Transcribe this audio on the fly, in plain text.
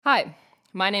Hi,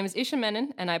 my name is Isha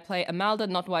Menon, and I play Amalda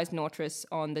Notwise Nortress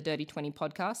on the Dirty 20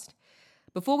 podcast.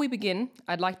 Before we begin,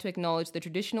 I'd like to acknowledge the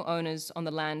traditional owners on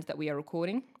the land that we are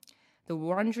recording, the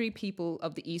Wurundjeri people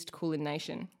of the East Kulin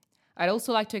Nation. I'd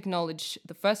also like to acknowledge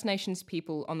the First Nations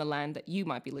people on the land that you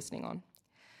might be listening on.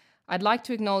 I'd like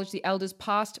to acknowledge the elders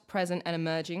past, present, and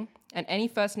emerging, and any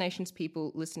First Nations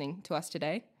people listening to us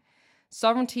today.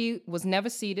 Sovereignty was never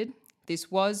ceded. This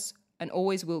was and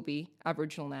always will be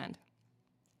Aboriginal land.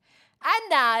 And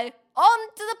now, on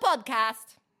to the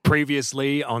podcast.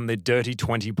 Previously on the Dirty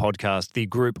 20 podcast, the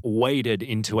group waded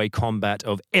into a combat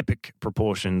of epic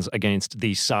proportions against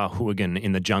the Sahuagin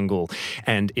in the jungle,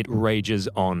 and it rages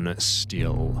on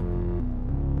still.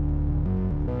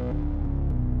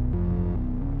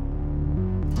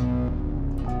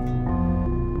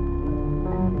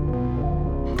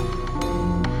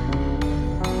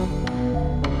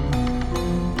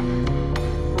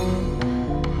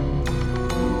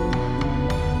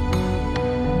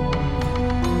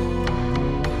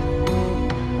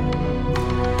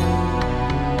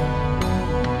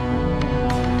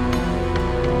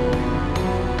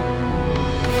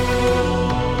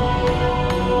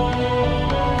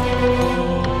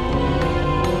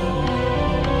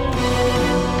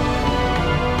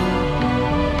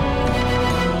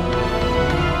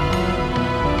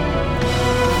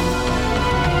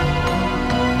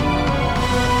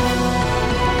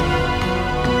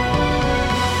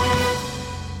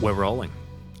 We're rolling.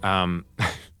 I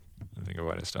think a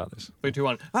way to start this. 3, 2,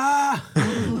 1.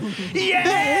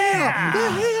 Yeah!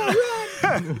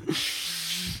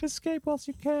 Escape whilst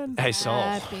you can. Hey, Sol.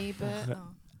 Happy birthday.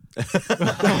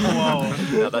 Whoa.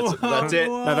 No, that's it.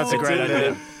 No, that's a great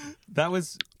idea. That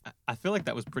was, I feel like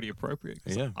that was pretty appropriate.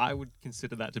 'Cause Yeah. I would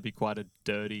consider that to be quite a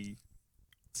dirty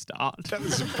start. That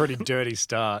was a pretty dirty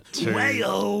start to a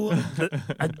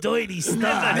dirty a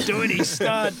start. dirty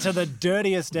start to the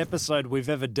dirtiest episode we've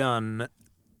ever done.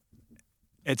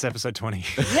 It's episode 20.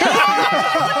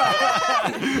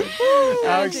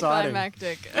 How exciting.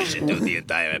 Climactic. should do the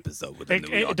entire episode with a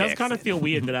New York It does kind of accent. feel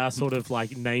weird that our sort of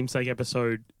like namesake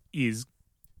episode is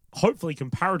hopefully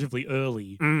comparatively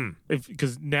early.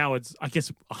 Because now it's, I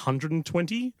guess,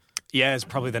 120. Yeah, it's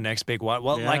probably the next big one.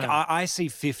 Well, like Yeah. I see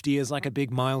 50 as like a big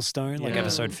milestone, like Yeah.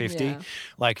 episode 50. Yeah.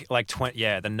 Like 20.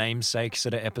 Yeah, the namesake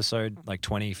sort of episode, like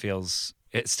 20 feels.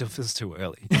 It still feels too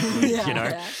early, you know.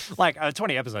 Yeah. Like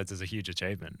 20 episodes is a huge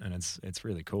achievement, and it's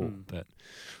really cool. But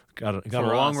got a For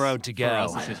long us- road to For go.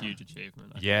 us, it's a huge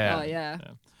achievement. I think. Yeah. Oh,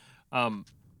 yeah.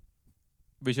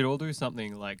 We should all do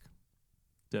something like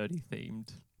dirty themed.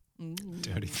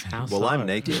 Dirty thing. How Well, so? I'm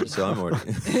naked, so I'm already.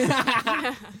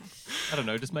 I don't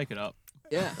know, just make it up.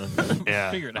 Yeah. Yeah.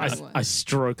 Figure it I, out. I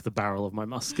stroke the barrel of my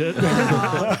musket. No,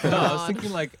 I was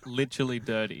thinking like literally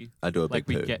dirty. I do a Like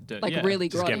big we poo. get dirty. Like yeah. really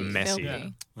Just get grotty. messy.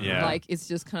 Filthy. Yeah. Like it's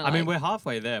just kind I of mean, we're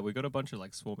halfway there. We've got a bunch of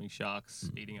like swarming sharks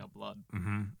Mm. eating our blood.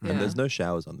 Mm-hmm. Yeah. And there's no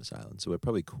showers on this island, so we're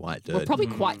probably quite dirty. we're probably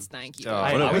quite stanky. Oh,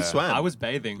 guys. no, I we was, swam. I was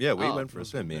bathing. Yeah, we Oh. went for a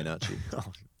swim, me and Archie.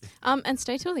 And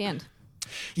stay till the end.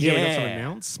 Yeah, we got some Yeah.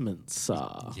 announcements.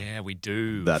 Yeah, we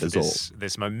do. That for is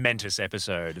this momentous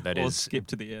episode that Or is skip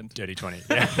to the end. Dirty 20.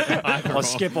 Yeah. Either Or or.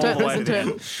 skip all Don't the way to listen the to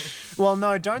end. Well,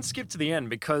 no, don't skip to the end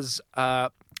because I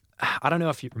don't know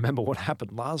if you remember what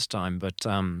happened last time, but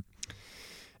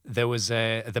there was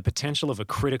the potential of a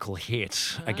critical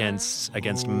hit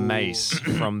against Mace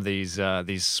from these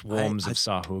swarms of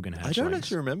Sahuagin hatchlings. I don't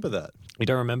actually remember that. You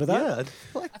don't remember that? Yeah, I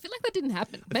feel like, I feel like that didn't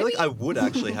happen. I feel Maybe. like I would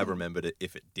actually have remembered it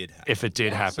if it did happen. If it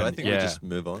did happen, So I think we yeah. just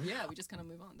move on. Yeah, we just kind of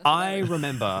move on. That's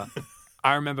what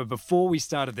I remember before we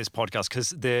started this podcast, because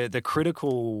the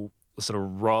critical sort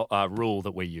of rule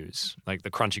that we use, like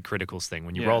the crunchy criticals thing,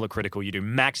 when you Yeah. roll a critical, you do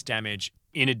max damage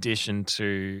in addition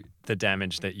to the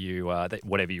damage that you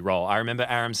whatever you roll. I remember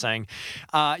Aram saying,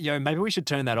 maybe we should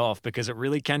turn that off because it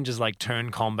really can just like turn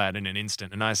combat in an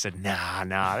instant. And I said,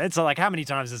 nah. It's like, how many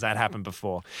times has that happened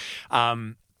before?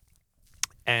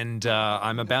 And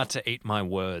I'm about to eat my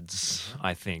words,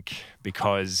 I think,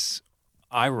 because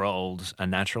I rolled a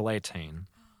natural 18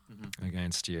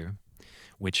 against you,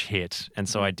 which hit, and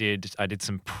so I did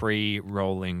some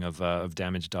pre-rolling of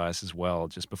damage dice as well,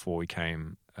 just before we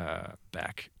came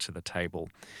back to the table.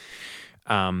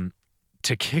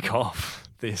 To kick off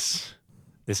this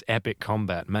epic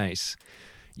combat, Mace,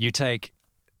 you take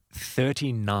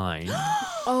 39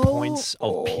 points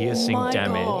of piercing my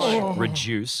damage God.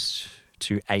 reduced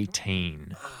to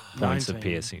 18 points of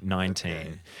 19. piercing.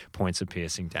 19 points of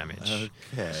piercing damage.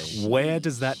 Okay. Where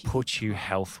does that put you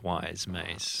health-wise,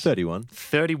 Mace? 31.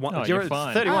 31. Oh, you're you're at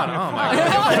fine. 31. Oh, my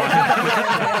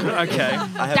God. Okay.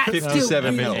 I have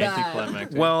 57 mil.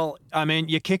 Anticlimactic. Well, I mean,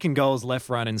 you're kicking goals left,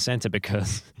 right, and center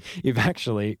because you've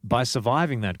actually, by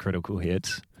surviving that critical hit,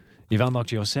 you've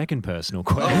unlocked your second personal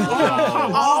quest,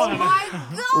 Oh my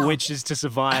god! which is to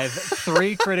survive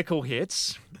 3 critical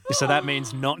hits. So that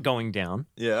means not going down.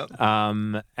 Yeah.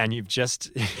 And you've just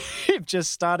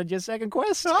started your second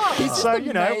quest. He's so just you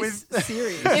the know, Mace with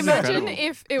series. Imagine incredible.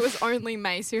 if it was only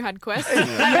Mace who had quests.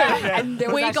 and there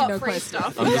was We actually got no free quest.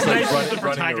 stuff. I'm just like Mace is the running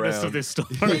protagonist around. of this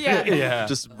story. Yeah. yeah.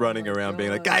 Just running around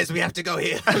being like, guys, we have to go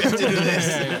here. We have to do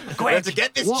this. We have to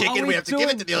get this chicken. We have to give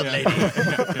it to the old lady.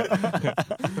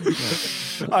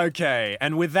 Okay,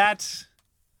 and with that,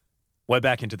 we're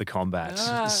back into the combat.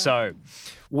 So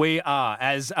we are,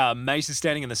 as Mace is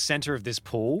standing in the center of this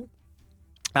pool,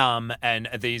 and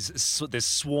this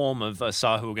swarm of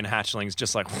Sahuagin hatchlings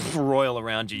just like roil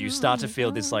around you. You start to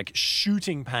feel this like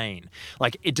shooting pain.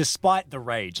 Like despite the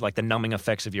rage, like the numbing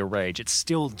effects of your rage, it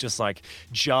still just like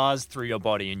jars through your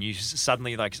body, and you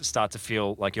suddenly like start to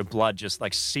feel like your blood just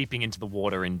like seeping into the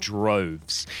water in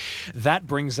droves. That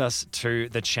brings us to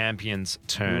the champion's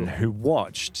turn, who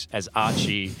watched as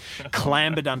Archie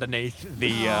clambered underneath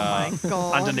the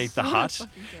underneath the hut,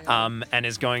 and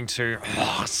is going to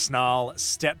snarl,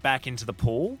 step back into the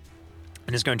pool,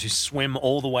 and is going to swim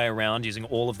all the way around using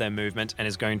all of their movement, and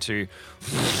is going to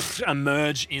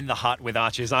emerge in the hut with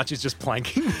Archie. Archie's just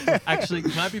planking. Actually,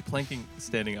 can I be planking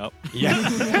standing up? Yeah,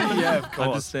 yeah, of I'm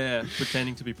course, just there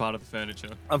pretending to be part of the furniture.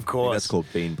 of That's course. called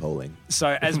bean polling.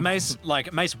 So as Mace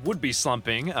would be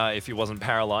slumping if he wasn't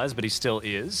paralyzed, but he still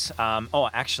is.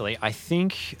 Actually, I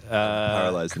think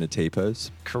Paralyzed in a T-pose.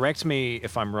 correct me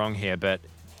if I'm wrong here, but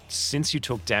since you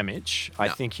took damage, I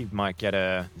think you might get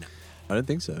a. I don't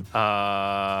think so.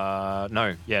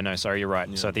 Sorry, you're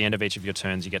right. So at the end of each of your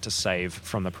turns, you get to save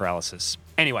from the paralysis.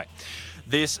 Anyway,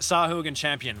 this Sahuagin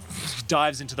champion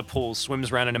dives into the pool,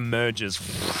 swims around, and emerges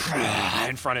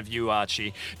in front of you,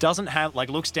 Archie. Doesn't have,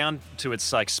 looks down to its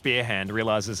spear hand,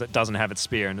 realizes it doesn't have its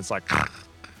spear, and it's like.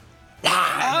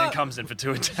 And then comes in for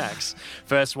 2 attacks.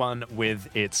 First one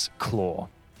with its claw.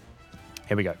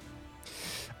 Here we go.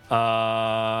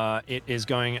 It is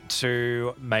going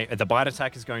to make the bite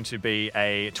attack is going to be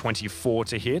a 24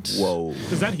 to hit. Whoa.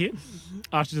 Does that hit?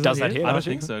 Archie, Does that hit? I don't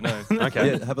Archie? think so, no.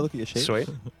 Okay. Yeah, have a look at your sheet. Sweet.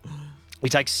 We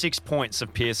take 6 points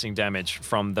of piercing damage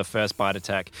from the first bite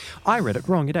attack. I read it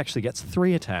wrong. It actually gets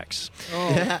 3 attacks.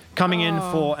 Coming in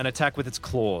for an attack with its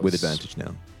claws. With advantage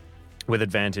now. With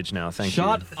advantage now, thank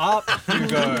Shut you. up,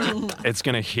 Hugo. It's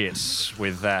going to hit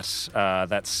with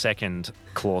that second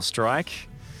claw strike.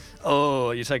 Oh,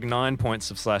 you take 9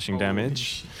 points of slashing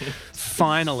damage.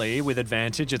 Finally, with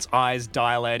advantage, its eyes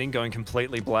dilating, going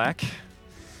completely black.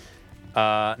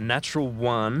 Natural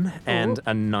 1 and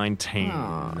a 19.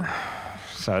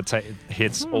 So it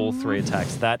hits all 3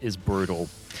 attacks. That is brutal.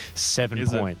 7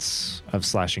 Is it? points of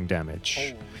slashing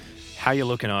damage. How you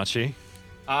looking, Archie?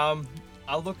 I'm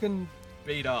looking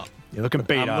beat up. You're looking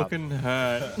beat I'm up. looking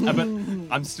hurt. But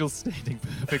I'm still standing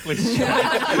perfectly straight.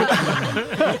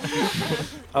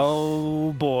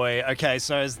 Oh boy. Okay,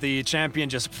 so as the champion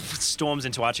just storms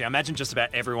into Archie, I imagine just about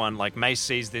everyone, like Mace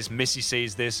sees this, Missy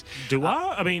sees this. Do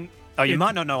I? I mean, Oh, you it-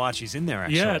 might not know Archie's in there,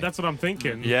 actually. yeah, that's what I'm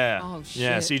thinking. Yeah. Oh,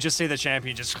 Yeah, shit. so you just see the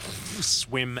champion just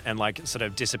swim and sort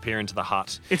of disappear into the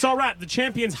hut. It's all right. The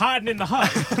champion's hiding in the hut.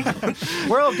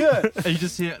 We're all good. And you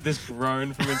just hear this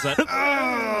groan from inside.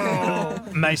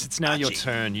 Mace, it's now your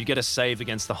turn. You get a save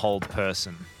against the hold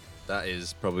person. That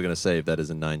is probably going to save. That is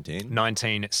a 19.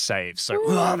 19 saves. So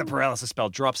the paralysis spell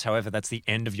drops. However, that's the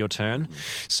end of your turn.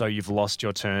 So you've lost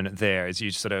your turn there as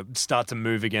you sort of start to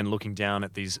move again, looking down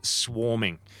at these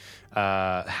swarming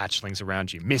hatchlings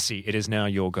around you. Missy, it is now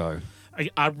your go.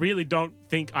 I really don't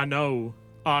think I know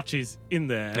Archie's in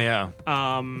there. Yeah.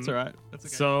 It's all right. That's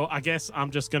okay. So I guess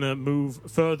I'm just going to move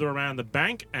further around the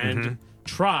bank and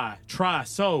try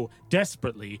so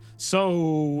desperately,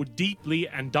 so deeply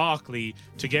and darkly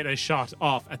to get a shot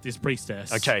off at this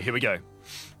priestess. Okay, here we go.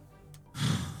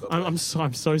 I'm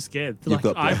so scared. You've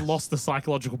got I've bless. lost the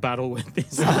psychological battle with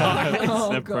this. Oh,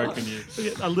 They've God. broken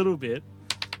you. A little bit.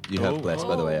 You have blessed,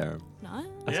 by the way, Aaron. No?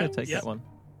 I Yeah, said take yeah. that one.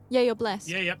 Yeah, you're blessed.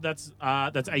 Yeah, yep. That's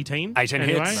 18. 18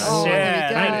 anyway. hits. Oh, there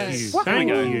yeah, we Thank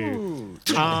go. you.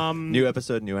 Thank Woohoo. you. New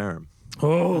episode, new Aaron.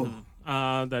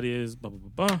 That is. Blah, blah,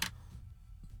 blah, blah.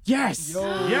 Yes!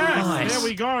 Yes! Nice. There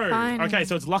we go. Finally. Okay,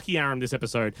 so it's Lucky Aaron this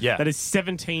episode. Yeah. That is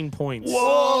 17 points.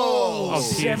 Whoa! Of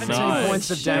 17 piercing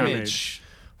points of damage.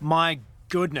 My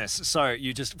goodness. So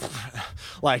you just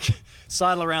like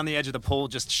sidle around the edge of the pool,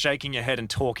 just shaking your head and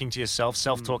talking to yourself.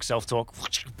 Self-talk.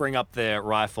 Bring up their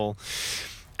rifle.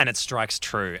 And it strikes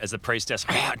true as the priestess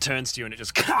turns to you and it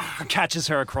just catches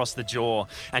her across the jaw.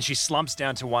 And she slumps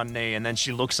down to one knee and then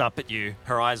she looks up at you,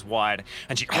 her eyes wide,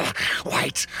 and she,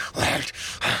 wait. Do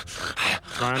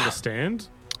I understand?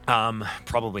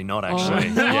 Probably not actually.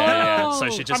 Yeah. So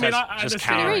she just I has understand. just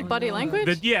Can you cowering. read body language?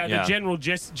 The Yeah. general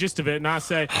gist of it, and I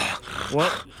say,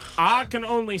 well, I can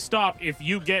only stop if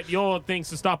you get your things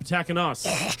to stop attacking us.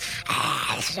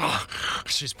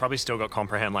 She's probably still got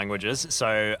comprehend languages,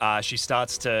 so she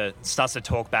starts to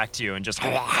talk back to you and just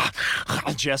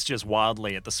gestures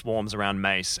wildly at the swarms around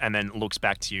Mace, and then looks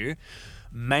back to you.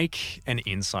 Make an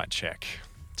insight check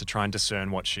to try and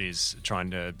discern what she's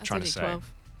trying to say.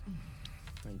 12.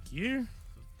 Thank you.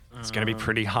 It's going to be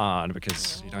pretty hard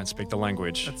because you don't speak the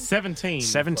language. That's 17.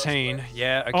 17,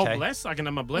 yeah, Oh, okay. bless. I can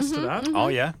add my bless to that. Oh,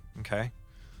 yeah, okay.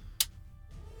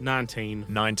 19.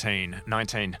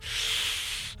 19.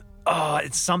 Oh,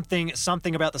 it's something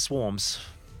about the swarms,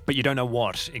 but you don't know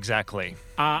what exactly.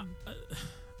 I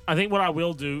think what I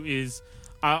will do is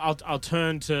I'll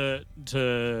turn to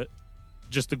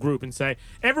just the group and say,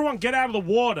 everyone get out of the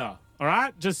water, all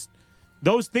right? Just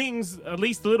those things, at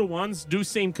least the little ones, do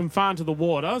seem confined to the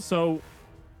water, so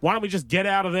why don't we just get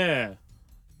out of there?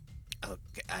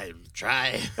 Okay, I'll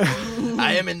try.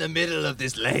 I am in the middle of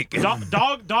this lake.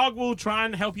 Dog will try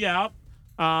and help you out.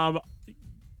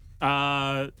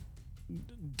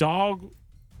 Dog's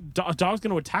going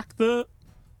to attack the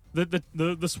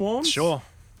swarms? Sure.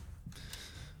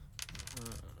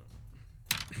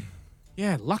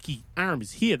 Yeah, lucky arm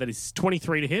is here. That is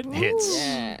 23 to hit. Hits.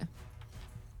 Yeah.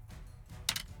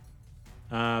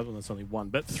 Well, that's only one,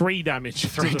 but 3 damage.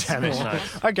 3 damage. No.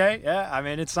 Okay, yeah, I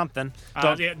mean, it's something.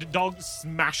 The dog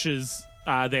smashes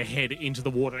their head into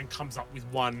the water and comes up with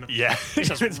one. Yeah, it's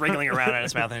just wriggling around in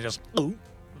its mouth and it just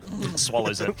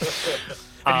swallows it.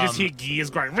 And you just hear gears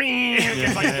going,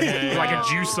 it's like a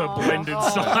juicer blended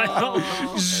style.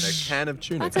 And a can of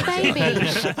tuna. That's a baby.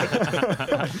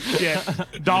 Yeah,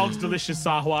 dog's delicious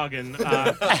Sahuagin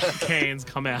cans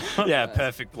come out. Yeah,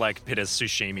 perfect, like bit of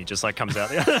sashimi just like comes out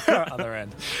the other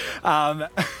end.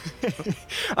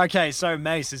 Okay, so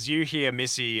Mace, as you hear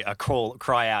Missy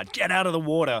cry out, get out of the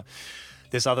water,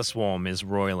 this other swarm is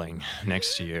roiling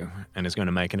next to you and is going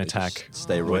to make an attack.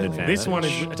 Stay with roiling. advantage. This one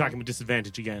is attacking with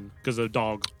disadvantage again because of the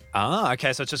dog. Ah,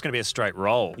 okay, so it's just going to be a straight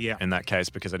roll Yeah. in that case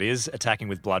because it is attacking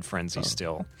with blood frenzy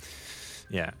still.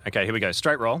 Yeah, okay, here we go.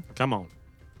 Straight roll. Come on.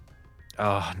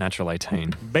 Oh, natural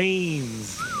 18.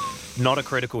 Beans. Not a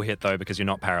critical hit, though, because you're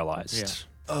not paralyzed.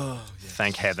 Yeah. Oh,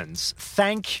 Thank heavens.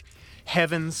 Thank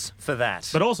heavens for that.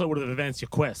 But also would have advanced your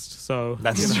quest, so...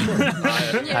 That's true.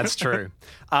 That's true.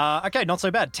 Okay, not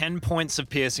so bad. 10 points of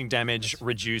piercing damage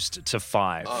reduced to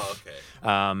 5. Oh,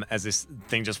 okay. As this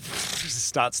thing just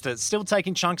starts to still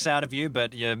taking chunks out of you,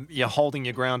 but you're holding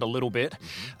your ground a little bit.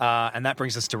 And that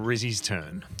brings us to Rizzy's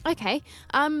turn. Okay.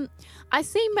 I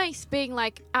see Mace being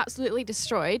like absolutely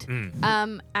destroyed.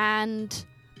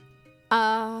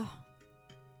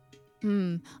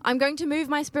 I'm going to move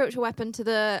my spiritual weapon to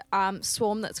the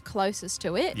swarm that's closest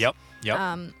to it. Yep.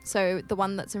 So the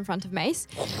one that's in front of Mace.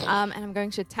 And I'm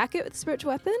going to attack it with the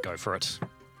spiritual weapon. Go for it.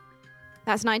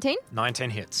 That's 19. 19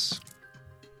 hits.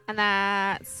 And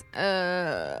that's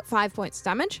 5 points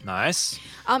damage. Nice.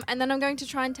 And then I'm going to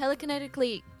try and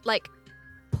telekinetically like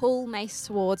pull Mace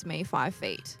towards me 5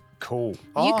 feet. Cool.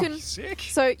 You can- Sick.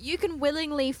 So you can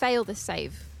willingly fail this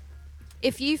save.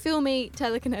 If you feel me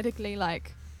telekinetically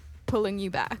like pulling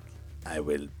you back. I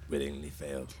will willingly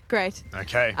fail. Great.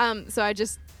 Okay. So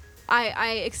I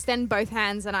extend both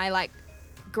hands and I like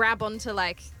grab onto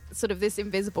like sort of this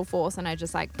invisible force and I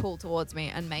just like pull towards me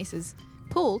and Mace is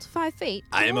pulled 5 feet.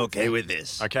 I am okay with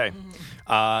this. Okay.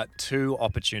 2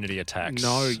 opportunity attacks.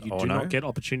 No, you or do no? not get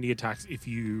opportunity attacks if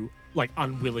you like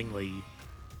unwillingly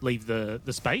leave the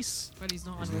space. But he's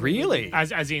not. Really?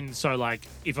 As in, so like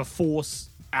if a force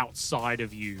outside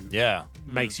of you Yeah.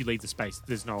 makes you leave the space,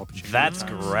 there's no opportunity. That's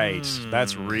great.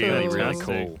 That's really, Cool. really Fantastic.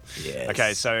 cool. Yes.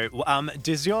 Okay, so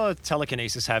does your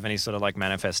telekinesis have any sort of like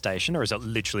manifestation, or is it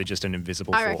literally just an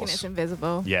invisible I force? reckon it's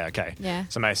invisible. Yeah, okay. Yeah.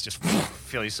 So Mace, just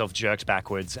feel yourself jerked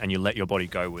backwards and you let your body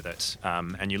go with it.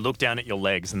 And you look down at your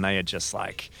legs and they are just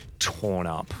like torn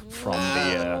up from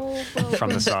the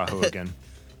Sahuagin.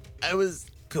 I was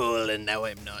cool and now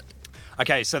I'm not.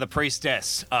 Okay, so the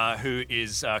priestess, who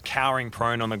is cowering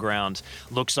prone on the ground,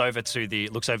 looks over to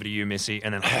you, Missy,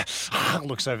 and then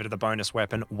looks over to the bonus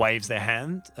weapon, waves their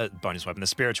hand, the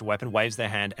spiritual weapon, waves their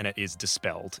hand, and it is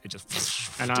dispelled. It just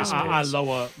And disappears. I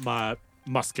lower my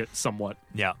musket somewhat.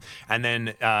 Yeah. And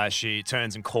then she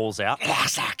turns and calls out,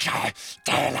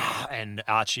 and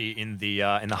Archie in the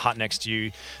hut next to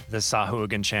you, the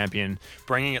Sahuagin champion,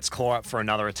 bringing its claw up for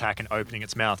another attack and opening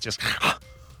its mouth, just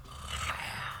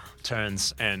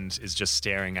turns and is just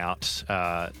staring out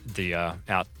out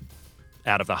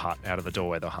of the hut, out of the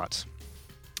doorway of the hut.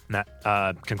 And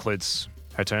that concludes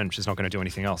her turn. She's not going to do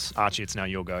anything else. Archie, it's now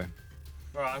your go.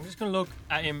 All right, I'm just going to look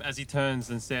at him as he turns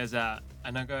and stares out,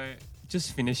 and I go,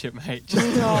 just finish it, mate.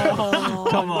 Just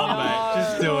come on, mate.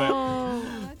 Just do it.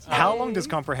 How long does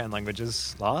comprehend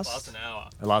languages last? Last an hour.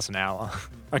 It lasts an hour.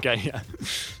 Okay, yeah.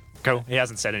 Cool. He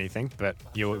hasn't said anything, but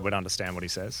you would understand what he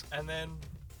says. And then...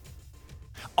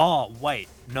 Oh, wait.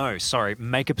 No, sorry.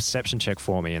 Make a perception check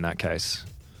for me in that case.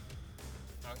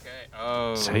 Okay.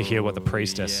 Oh. So you hear what the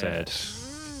priestess said.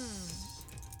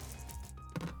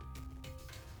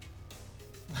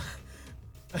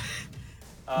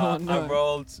 I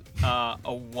rolled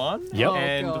a 1. Yep. Oh,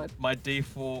 and God. my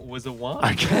D4 was a 1.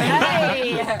 Okay.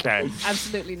 Hey! Okay.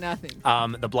 Absolutely nothing.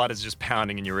 The blood is just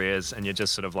pounding in your ears, and you're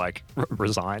just sort of like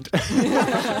resigned.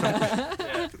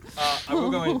 Yeah.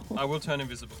 I will turn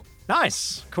invisible.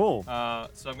 Nice. Cool.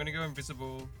 So I'm going to go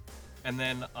invisible, and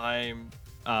then I'm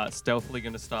stealthily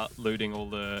going to start looting all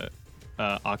the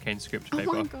arcane script paper.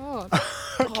 Oh my god.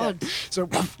 God. So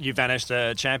you vanish.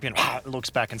 The champion looks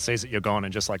back and sees that you're gone,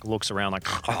 and just like looks around like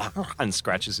and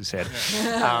scratches his head.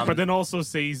 But then also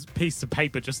sees piece of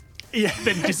paper just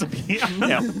then disappear.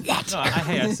 Yeah. No,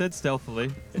 I said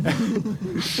stealthily.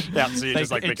 Yeah. So you're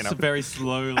just like picking it's up. very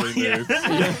slowly moved.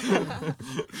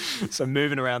 So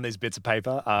moving around these bits of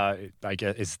paper. I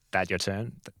guess is that your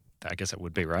turn? I guess it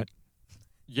would be, right?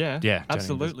 Yeah, Yeah,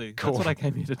 absolutely. Cool. That's what I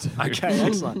came here to do. Okay,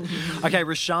 excellent. Okay,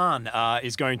 Rashaan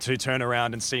is going to turn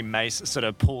around and see Mace sort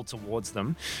of pull towards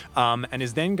them, and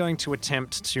is then going to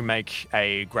attempt to make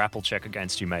a grapple check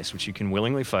against you, Mace, which you can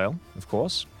willingly fail, of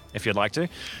course, if you'd like to.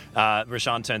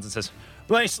 Rashaan turns and says,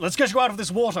 Mace, let's get you out of this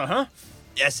water, huh?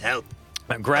 Yes, help.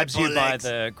 And grabs My you by legs.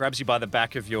 the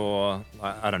back of your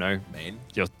I don't know, Mane.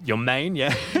 your mane,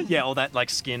 yeah. Yeah, all that like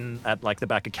skin at like the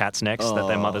back of cats' necks that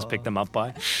their mothers pick them up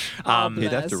by.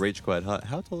 He'd have to reach quite high.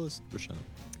 How tall is Rashaan?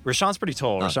 Rashaan's pretty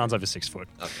tall. Oh. Rashaan's over 6 foot.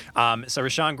 Okay. So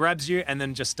Rashaan grabs you and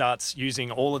then just starts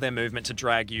using all of their movement to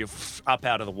drag you up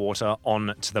out of the water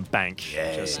onto the bank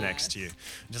just next to you.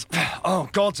 Just, oh,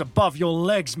 God's above your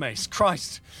legs, Mace.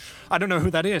 Christ. I don't know who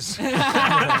that is.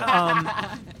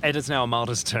 It is now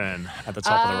Amalda's turn at the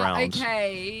top of the round.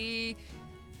 Okay.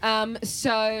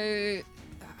 So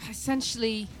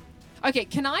essentially, okay.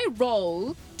 Can I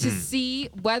roll to see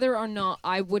whether or not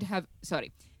I would have?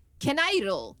 Sorry. Can I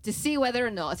roll to see whether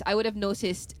or not I would have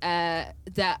noticed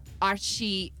that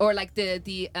Archie or like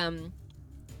the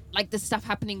stuff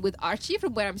happening with Archie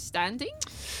from where I'm standing?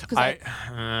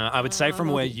 I would say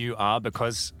from where you are,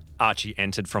 because Archie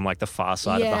entered from like the far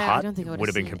side of the I hut, don't think I would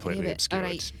have been seen any completely of it. obscured. All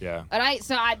right. Yeah. All right,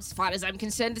 so as far as I'm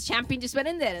concerned, the champion just went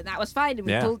in there, and that was fine. And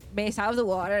we Yeah. pulled Mace out of the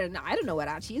water, and I don't know what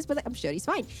Archie is, but I'm sure he's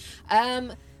fine.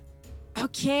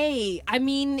 Okay, I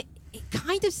mean, it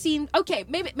kind of seemed okay.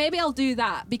 Maybe I'll do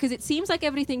that because it seems like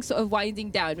everything's sort of winding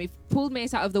down. We've pulled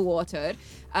Mace out of the water.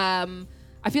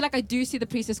 I feel like I do see the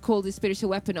priestess call the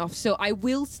spiritual weapon off, so I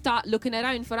will start looking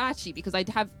around for Archie because I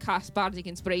have cast bardic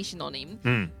inspiration on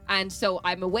him, and so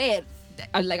I'm aware.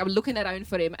 I'm looking around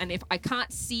for him, and if I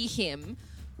can't see him,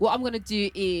 what I'm gonna do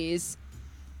is,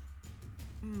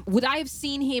 would I have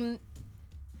seen him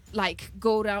like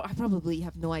go around? I probably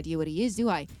have no idea where he is, do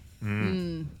I?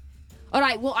 All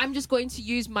right, well, I'm just going to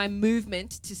use my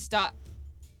movement to start.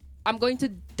 I'm going to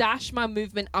dash my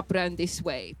movement up around this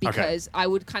way because I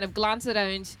would kind of glance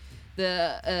around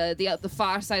the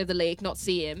far side of the lake, not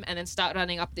see him, and then start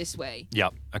running up this way.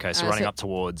 Yep. Okay, so running so- up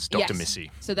towards Dr. Yes.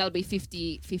 Missy. So that'll be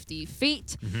 50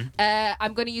 feet.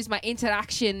 I'm going to use my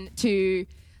interaction to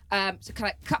kind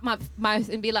of cut my mouth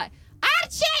and be like,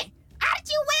 Archie,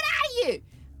 where are you?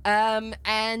 And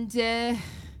I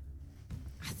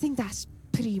think that's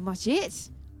pretty much it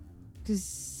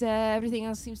because everything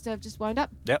else seems to have just wound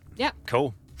up. Yep. Yep.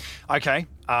 Cool. Okay.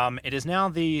 It is now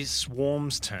the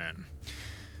swarm's turn.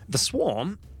 The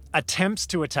swarm attempts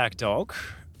to attack Dog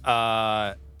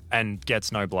and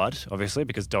gets no blood, obviously,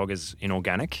 because Dog is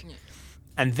inorganic. Yeah.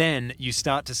 And then you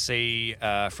start to see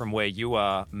from where you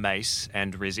are, Mace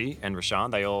and Rizzy and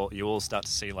Rashaan, you all start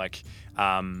to see like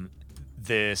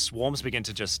the swarms begin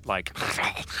to just like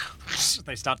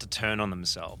they start to turn on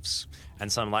themselves,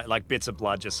 and some like bits of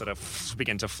blood just sort of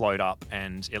begin to float up,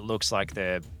 and it looks like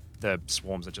the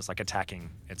swarms are just like attacking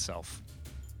itself.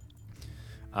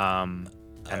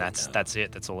 And that's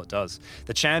it. That's all it does.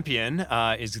 The champion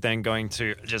is then going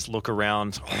to just look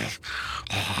around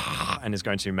and is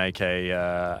going to make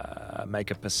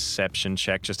a perception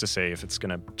check just to see if it's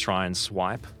going to try and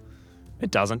swipe. It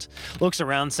doesn't. Looks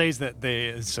around, sees that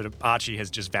the sort of Archie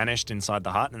has just vanished inside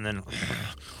the hut, and then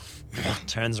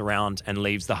turns around and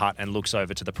leaves the hut and looks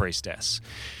over to the priestess.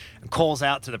 And calls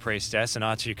out to the priestess, and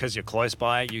Archie, because you're close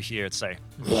by, you hear it say,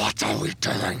 "What are we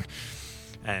doing?"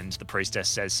 And the priestess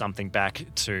says something back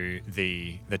to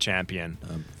the champion.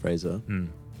 Fraser,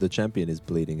 the champion is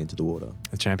bleeding into the water.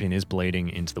 The champion is bleeding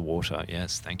into the water.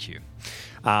 Yes, thank you.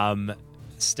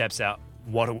 Steps out.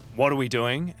 What are we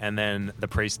doing? And then the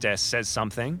priestess says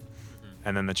something,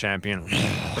 and then the champion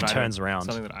turns around.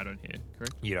 Something that I don't hear,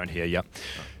 correct? You don't hear, yep.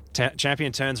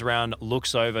 Champion turns around,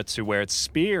 looks over to where its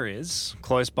spear is,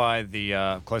 close by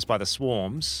the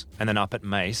swarms, and then up at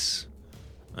Mace,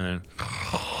 and then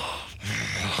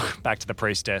back to the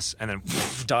priestess, and then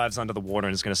dives under the water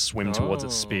and is going to swim towards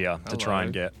its spear to try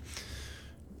and get.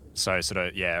 So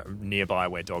sort of nearby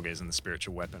where Dog is and the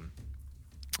spiritual weapon.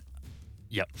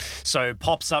 Yep. So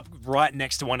pops up right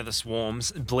next to one of the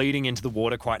swarms, bleeding into the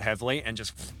water quite heavily, and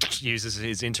just uses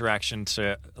his interaction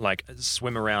to like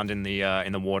swim around in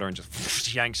the water and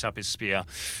just yanks up his spear,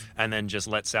 and then just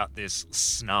lets out this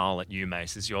snarl at you,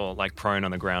 Mace, as you're like prone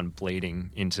on the ground,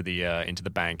 bleeding into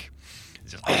the bank.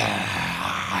 It's just,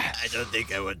 I don't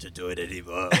think I want to do it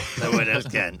anymore. No one else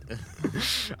can.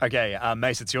 Okay,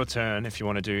 Mace, it's your turn if you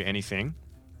want to do anything.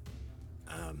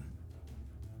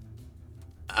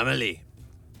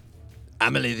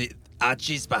 Amelie, the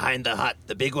Archie's behind the hut,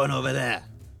 the big one over there.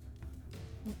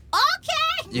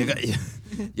 Okay. You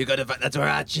got to. That's where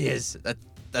Archie is.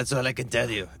 That's all I can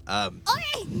tell you.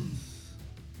 Okay.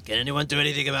 Can anyone do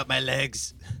anything about my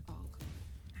legs?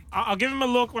 I'll give him a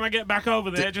look when I get back over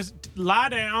there. Just lie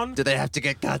down. Do they have to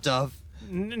get cut off?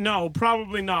 No,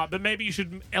 probably not. But maybe you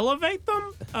should elevate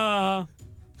them.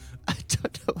 I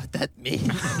don't know what that means.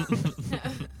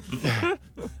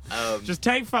 Just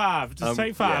take 5. Just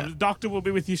take 5. yeah. The doctor will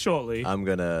be with you shortly. I'm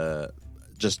gonna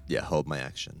just hold my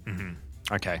action.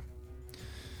 Mm-hmm. Okay.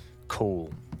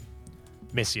 Cool.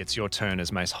 Missy, it's your turn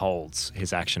as Mace holds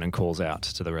his action and calls out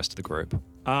to the rest of the group.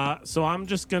 So I'm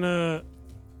just gonna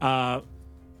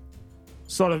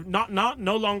sort of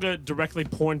no longer directly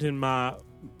pointing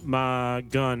my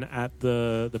gun at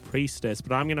the priestess,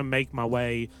 but I'm gonna make my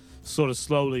way sort of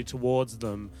slowly towards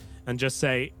them and just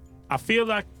say, I feel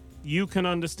like you can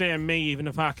understand me even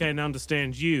if I can't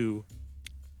understand you.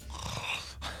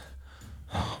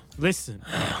 Listen,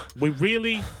 we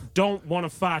really don't want to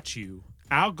fight you.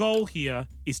 Our goal here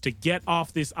is to get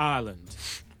off this island.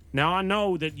 Now, I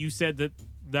know that you said that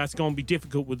that's going to be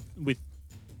difficult with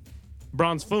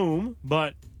Bronze Foom,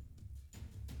 but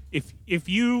if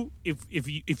you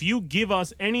give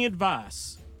us any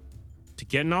advice to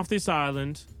getting off this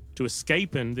island, to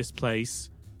escaping this place,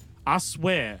 I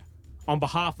swear, on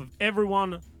behalf of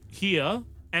everyone here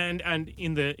and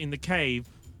in the cave,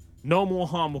 no more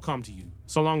harm will come to you,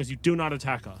 so long as you do not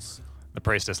attack us. The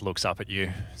priestess looks up at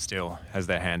you, still has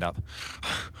their hand up,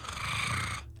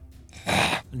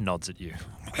 nods at you,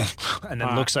 and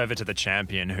then looks over to the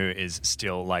champion, who is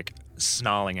still like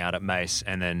snarling out at Mace,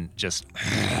 and then just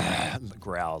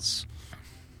growls.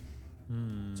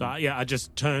 So I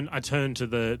turn to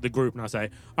the group and I say,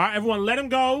 all right, everyone, let him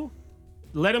go.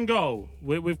 Let him go.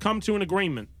 We've come to an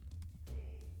agreement.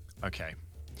 Okay.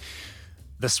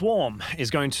 The swarm is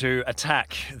going to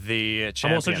attack the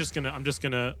champion. I'm just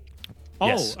gonna. Oh,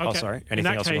 Yes. okay. Oh, sorry. In Anything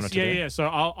that else you case, wanted to do? yeah. So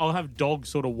I'll have Dog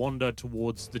sort of wander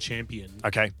towards the champion.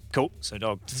 Okay, cool. So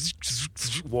Dog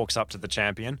walks up to the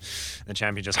champion. The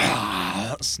champion just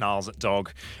snarls at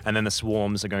Dog, and then the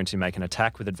swarms are going to make an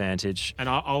attack with advantage. And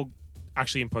I'll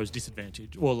actually impose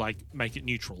disadvantage or like make it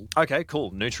neutral. Okay,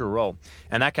 cool. Neutral roll.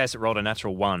 In that case, it rolled a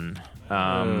natural 1.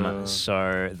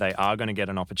 So they are going to get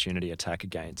an opportunity attack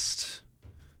against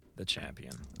the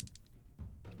champion.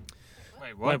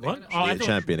 Wait, what? Wait, what? Oh, the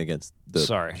champion against the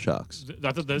Sorry. Sharks.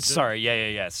 Sorry,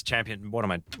 yeah. It's champion. What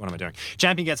am I doing?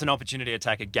 Champion gets an opportunity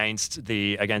attack against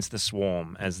the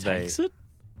swarm as Takes they. it?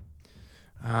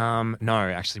 No,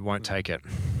 actually, won't take it.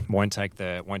 Won't take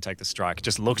the strike.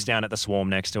 Just looks down at the swarm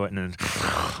next to it, and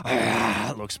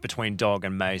then looks between Dog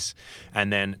and Mace,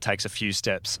 and then takes a few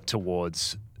steps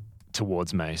towards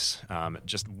Mace,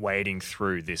 just wading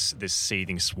through this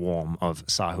seething swarm of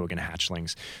Sahug and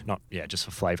hatchlings. Just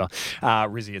for flavour.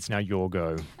 Rizzy, it's now your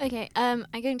go. Okay, I'm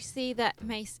going to see that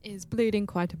Mace is bleeding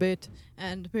quite a bit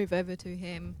and move over to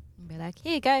him and be like,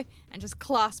 here you go, and just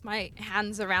clasp my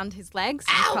hands around his legs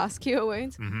and cast Cure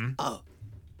Wounds. Mm-hmm. Oh.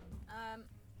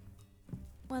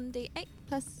 1d8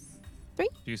 plus 3.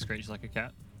 Do you screech like a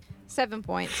cat? 7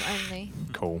 points only.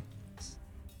 Cool.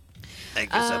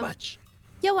 Thank you so much.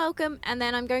 You're welcome. And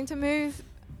then I'm going to move.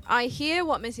 I hear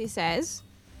what Missy says,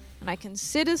 and I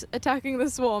consider attacking the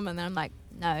swarm, and then I'm like,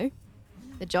 no,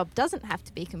 the job doesn't have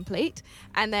to be complete.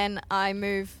 And then I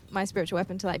move my spiritual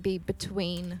weapon to like be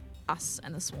between us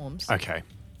and the swarms. Okay.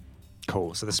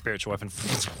 Cool. So the spiritual weapon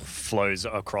flows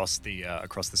across the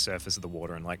surface of the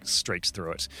water and like streaks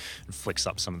through it and flicks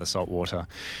up some of the salt water.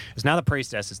 It's now the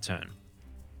priestess's turn.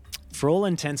 For all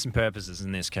intents and purposes,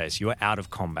 in this case, you are out of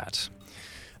combat.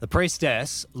 The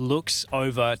priestess looks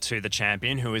over to the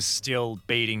champion, who is still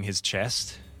beating his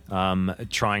chest,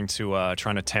 trying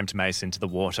to tempt Mace into the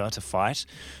water to fight,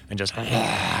 and just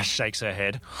shakes her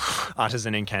head, utters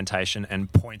an incantation,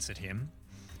 and points at him,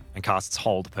 and casts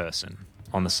Hold Person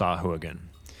on the Sahuagin.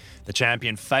 The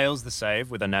champion fails the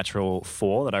save with a natural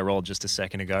 4 that I rolled just a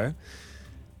second ago.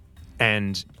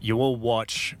 And you all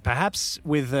watch, perhaps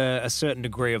with a certain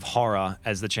degree of horror,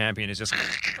 as the champion is just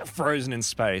frozen in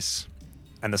space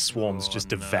and the swarms just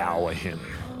devour him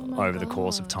over the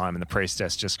course of time. And the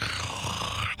priestess just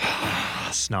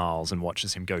snarls and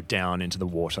watches him go down into the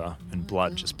water and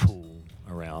blood just pool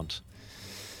around.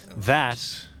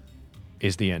 That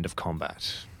is the end of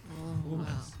combat.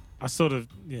 I sort of,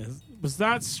 was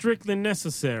that strictly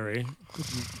necessary?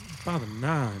 Father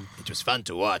 9. It was fun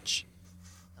to watch.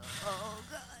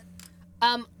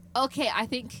 Okay, I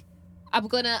think I'm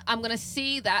gonna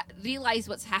see that, realize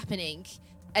what's happening,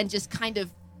 and just kind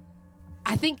of,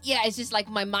 I think, it's just like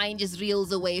my mind just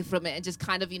reels away from it and just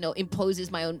kind of,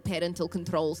 imposes my own parental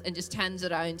controls and just turns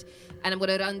around, and I'm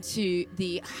gonna run to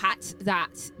the hut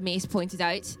that Mace pointed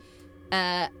out,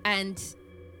 and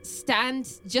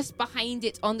stand just behind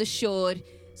it on the shore,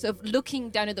 sort of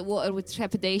looking down at the water with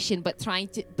trepidation, but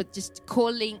just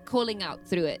calling out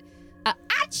through it.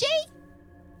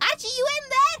 Archie, you in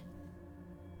there?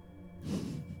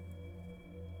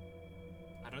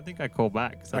 I don't think I call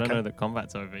back because I don't know that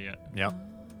combat's over yet. Yep.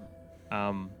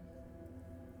 I'm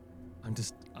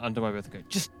just under my breath and go,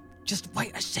 just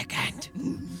wait a second.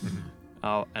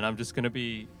 And I'm just going to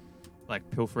be like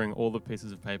pilfering all the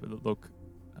pieces of paper that look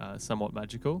somewhat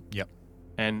magical. Yep.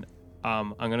 And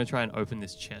I'm going to try and open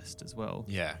this chest as well.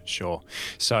 Yeah, sure.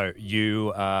 So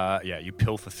you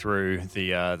pilfer through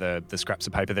the scraps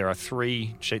of paper. There are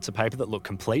 3 sheets of paper that look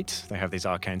complete. They have these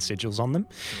arcane sigils on them.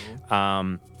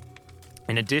 Cool.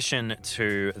 In addition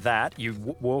to that, you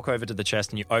walk over to the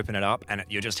chest and you open it up, and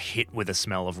you're just hit with a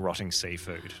smell of rotting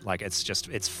seafood. Like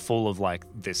it's full of like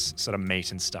this sort of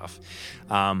meat and stuff.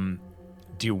 Do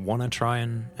you want to try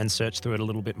and search through it a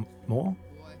little bit more?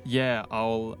 Yeah,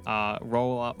 I'll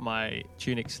roll up my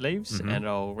tunic sleeves and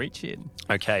I'll reach in.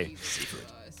 Okay.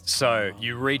 So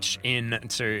you reach in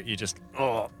you just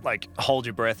hold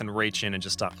your breath and reach in and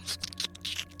just start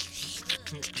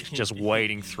just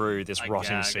wading through this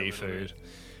rotting seafood.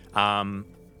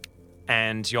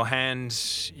 And your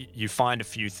hand, you find a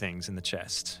few things in the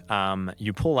chest.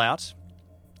 You pull out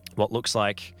what looks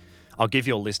like, I'll give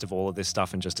you a list of all of this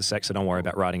stuff in just a sec, so don't worry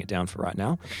about writing it down for right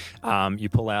now. You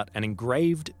pull out an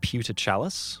engraved pewter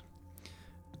chalice,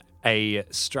 a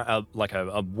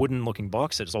wooden-looking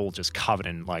box that's all just covered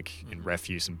in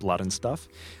refuse and blood and stuff,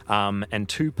 and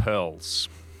 2 pearls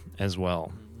as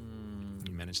well.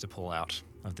 You managed to pull out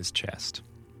of this chest.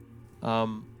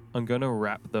 I'm going to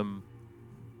wrap them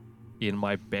in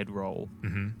my bedroll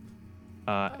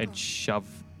and shove.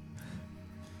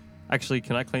 Actually,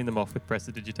 can I clean them off with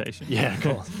prestidigitation? Yeah, of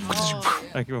course.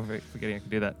 I keep on forgetting I can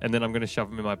do that. And then I'm going to shove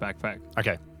them in my backpack.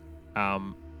 Okay.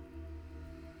 And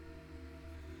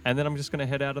then I'm just going to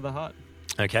head out of the hut.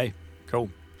 Okay, cool.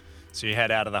 So you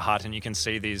head out of the hut and you can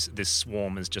see this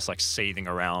swarm is just seething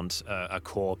around a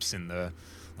corpse in the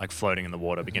floating in the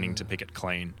water, beginning to pick it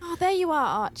clean. Oh, there you are,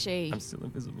 Archie. I'm still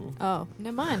invisible. Oh,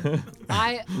 never mind.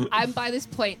 I'm by this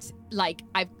point,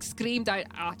 I've screamed out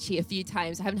Archie a few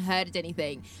times. I haven't heard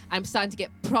anything. I'm starting to get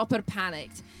proper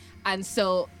panicked. And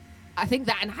so I think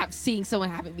that, and seeing someone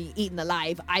having been eaten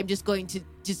alive, I'm just going to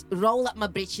just roll up my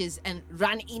britches and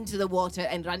run into the water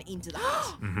and run into the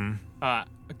hut.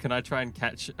 Can I try and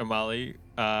catch Amali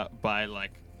by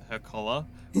her collar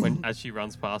as she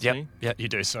runs past me? Yeah, you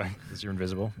do so because you're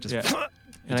invisible. Just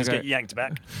And just get yanked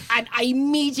back. And I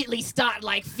immediately start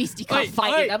fisticuff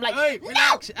fighting. I'm like, hey, no,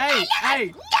 relax.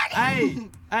 hey.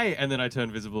 And then I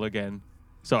turn visible again.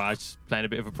 So I just planned a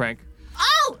bit of a prank.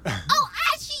 Oh,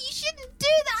 Archie, you shouldn't do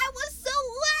that. I was so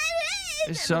worried.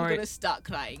 And Sorry. I'm going to start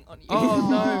crying on you. Oh,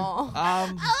 no.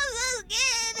 I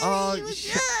was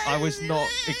so scared. I was not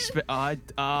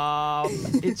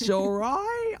it's all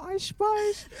right, I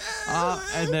suppose.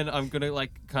 And then I'm going to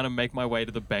kind of make my way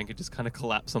to the bank and just kind of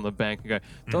collapse on the bank and go,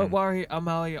 don't worry,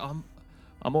 Amali,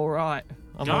 I'm all right.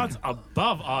 God's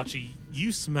above, Archie.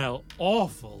 You smell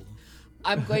awful.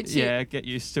 I'm going to. Yeah, get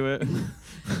used to it.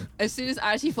 As soon as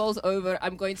Archie falls over,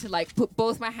 I'm going to like put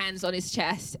both my hands on his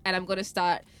chest, and I'm going to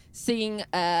start singing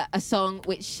a song,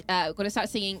 which I'm going to start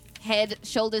singing head,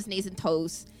 shoulders, knees, and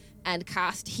toes, and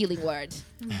cast healing word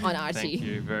on Archie. Thank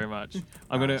you very much.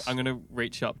 I'm gonna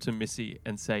reach up to Missy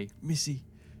and say, Missy,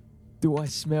 do I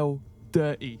smell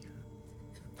dirty?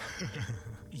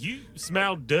 You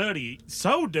smell dirty.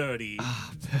 So dirty.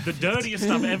 The dirtiest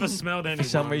I've ever smelled anyone. For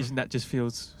some reason, that just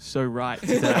feels so right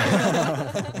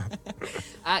today.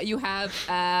 You have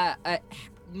a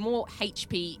more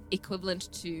HP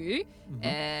equivalent to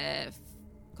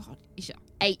God, Isha,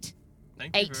 8.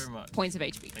 Thank you 8 very much. points of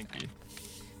HP. Thank you.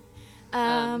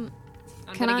 I'm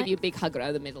Can gonna I- give you a big hug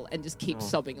around the middle and just keep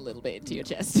sobbing a little bit into your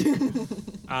chest.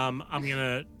 I'm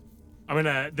gonna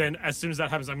then, as soon as that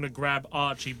happens, I'm gonna grab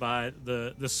Archie by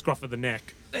the scruff of the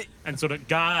neck and sort of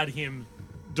guide him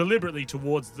deliberately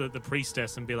towards the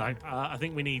priestess and be like, I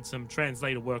think we need some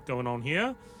translator work going on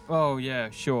here. Oh yeah,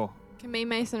 sure. Can me,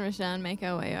 Mace, and Rashan make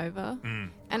our way over?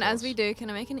 And as we do, can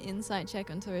I make an insight check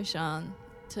onto Rashan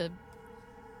to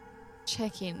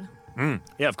check in?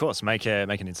 Yeah, of course. Make an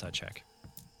insight check.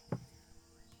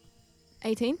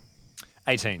 18?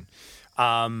 18.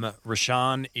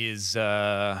 Rashan is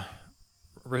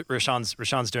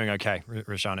Rashan's doing okay.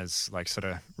 Rashan is like sort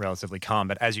of relatively calm,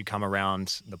 but as you come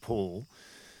around the pool,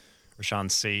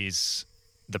 Rashan sees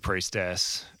the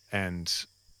priestess and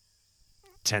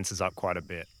tenses up quite a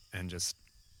bit and just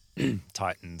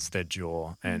tightens their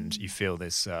jaw, and you feel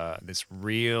this this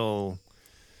real,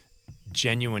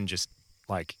 genuine, just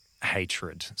like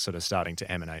hatred sort of starting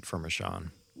to emanate from Rashan.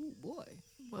 Ooh, boy.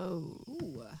 Whoa.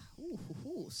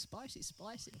 Ooh, spicy.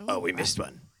 Oh, we missed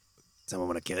one. Someone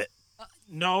want to kill it?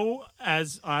 No,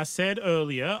 as I said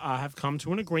earlier, I have come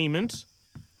to an agreement.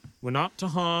 We're not to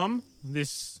harm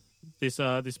this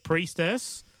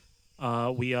priestess.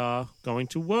 We are going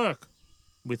to work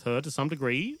with her to some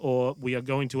degree, or we are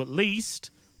going to at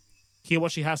least hear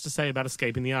what she has to say about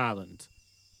escaping the island.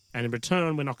 And in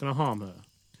return, we're not going to harm her.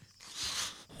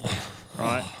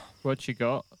 Right. What you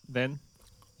got then?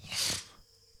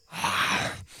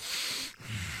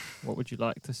 What would you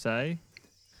like to say?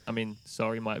 I mean,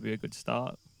 sorry might be a good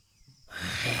start.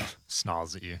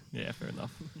 Snarls at you. Yeah, fair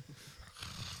enough.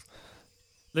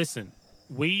 Listen,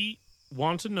 we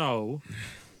want to know.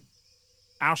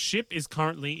 Our ship is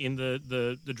currently in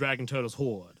the Dragon Turtle's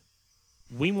hoard.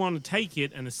 We want to take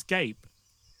it and escape,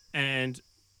 and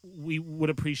we would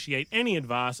appreciate any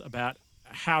advice about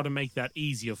how to make that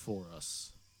easier for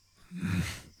us.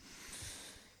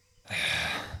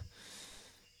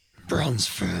 Bronze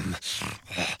Firm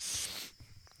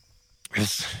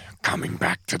is coming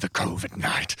back to the cove at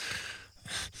night.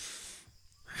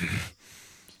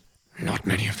 Not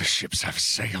many of the ships have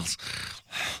sails.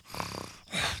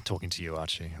 Talking to you,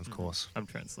 Archie, of course. I'm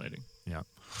translating. Yeah.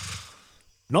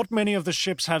 Not many of the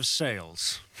ships have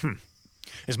sails.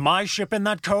 Is my ship in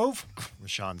that cove?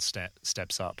 Rashan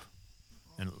steps up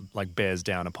and like bears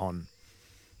down upon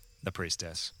the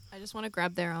priestess. I just want to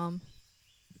grab their arm.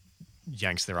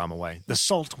 Yanks their arm away. The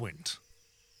Salt Wind.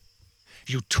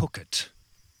 You took it.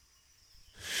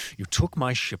 You took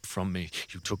my ship from me.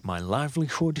 You took my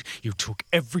livelihood. You took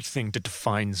everything that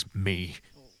defines me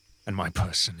and my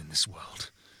person in this world.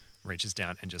 Reaches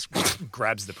down and just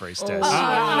grabs the priestess.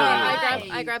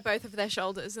 I grab both of their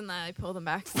shoulders and then I pull them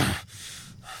back.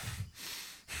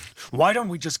 Why don't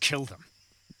we just kill them?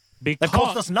 They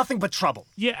caused us nothing but trouble.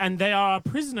 Yeah, and they are a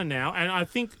prisoner now, and I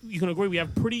think you can agree we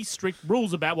have pretty strict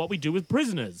rules about what we do with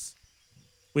prisoners.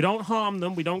 We don't harm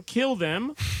them, we don't kill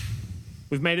them.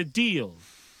 We've made a deal.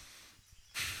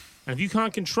 And if you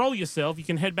can't control yourself, you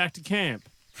can head back to camp.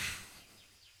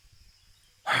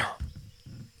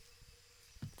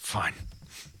 Fine.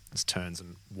 Just turns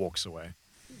and walks away.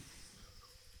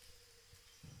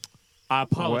 I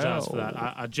apologize for Well.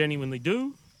 that. I genuinely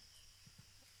do.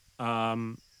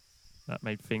 That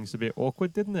made things a bit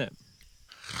awkward, didn't it?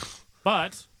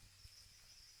 But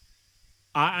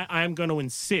I am going to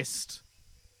insist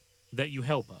that you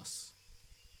help us.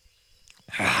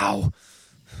 How?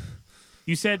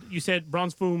 You said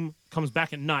Bronze Foom comes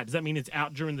back at night. Does that mean it's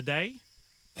out during the day?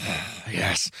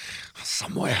 Yes,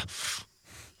 somewhere.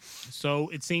 So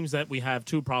it seems that we have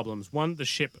two problems. One, the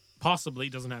ship possibly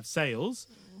doesn't have sails.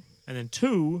 And then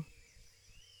two,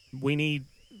 we need,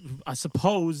 I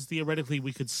suppose, theoretically,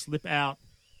 we could slip out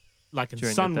like in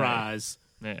During the day. sunrise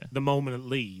Yeah. the moment it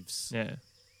leaves. Yeah.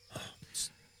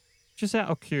 Just out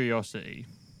of curiosity,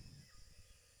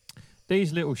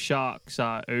 these little sharks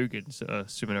are Ugins that are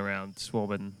swimming around,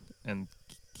 swarming and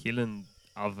killing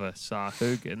other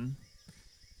Sarhugan.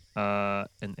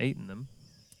 and eaten them.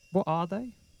 What are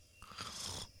they?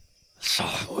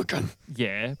 Sarhugan.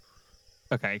 Yeah.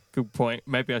 Okay, good point.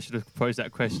 Maybe I should have posed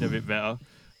that question a bit better.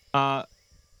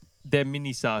 They're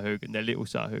mini Sarhugan. They're little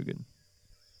Sarhugan.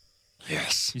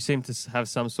 Yes. You seem to have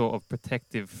some sort of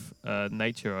protective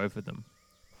nature over them.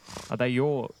 Are they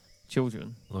your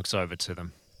children? Looks over to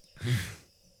them.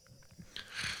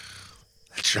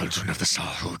 The children of the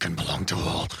Sarhugan belong to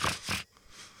all.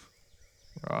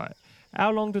 Right.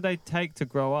 How long do they take to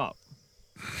grow up?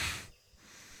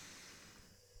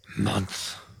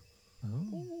 Months.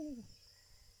 Oh.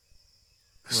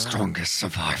 The strongest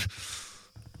survive.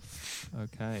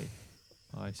 Okay.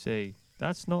 I see.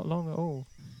 That's not long at all.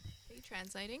 Are you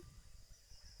translating?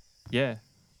 Yeah.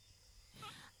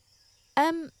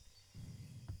 I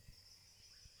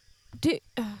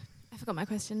forgot my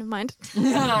question. Never mind.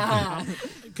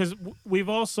 Because we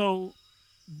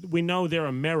know there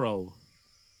are Mero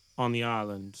on the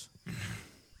island.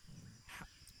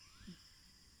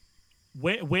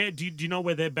 Where do you know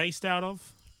where they're based out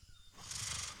of?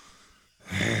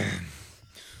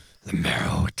 The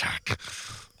Marrow attack.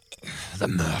 The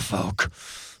merfolk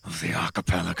of the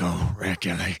archipelago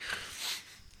regularly.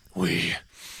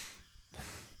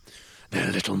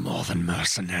 They're little more than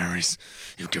mercenaries.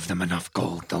 You give them enough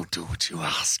gold, they'll do what you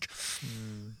ask.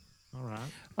 All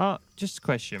right. Just a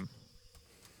question.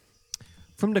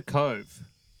 From the cove,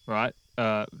 right?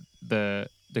 The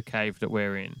cave that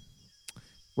we're in,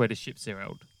 where the ship's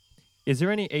sailed. Is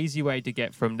there any easy way to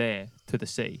get from there to the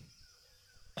sea?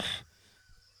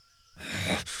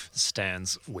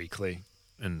 Stands weakly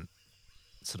and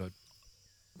sort of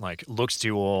like looks to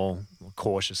you all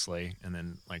cautiously, and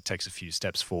then like takes a few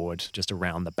steps forward just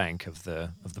around the bank of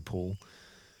the pool,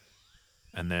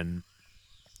 and then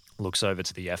looks over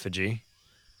to the effigy,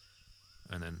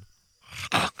 and then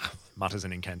mutters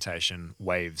an incantation,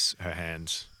 waves her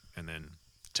hand, and then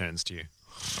turns to you.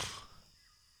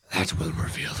 That will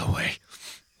reveal the way.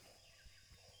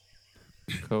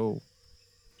 Cool.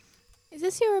 Is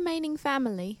this your remaining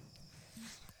family?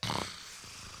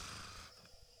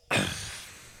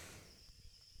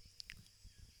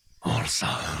 All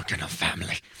Sarhugan of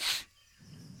family.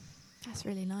 That's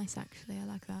really nice, actually. I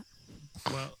like that.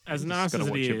 Well, as You nice just gotta as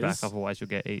it watch your back, is, otherwise you'll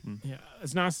get eaten. yeah,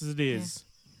 as nice as it is,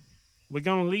 we're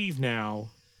gonna leave now,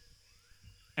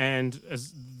 and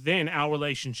then our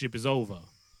relationship is over.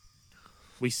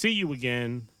 We see you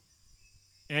again,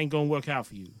 it ain't gonna work out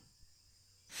for you.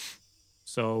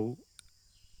 So,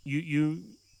 you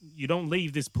don't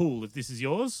leave this pool if this is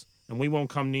yours, and we won't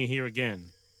come near here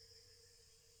again.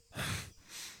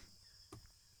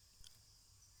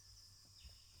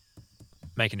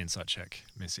 Make an insight check,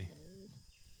 Missy.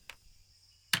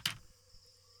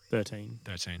 13.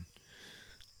 13.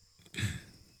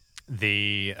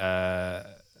 The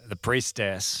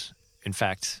priestess, in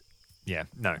fact,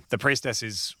 the priestess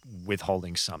is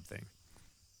withholding something.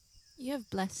 You have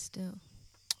blessed still.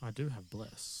 I do have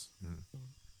bless.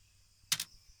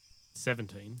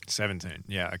 17. 17.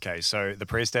 Yeah. Okay. So the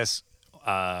priestess,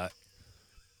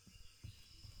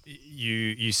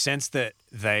 you sense that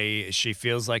she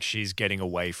feels like she's getting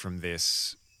away from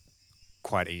this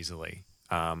quite easily.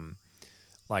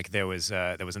 Like there was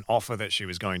an offer that she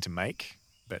was going to make,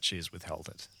 but she's withheld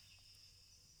it.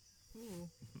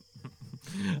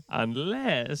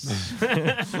 Unless.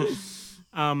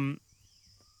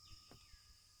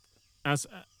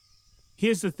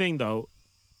 Here's the thing, though.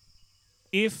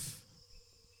 If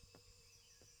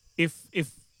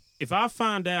I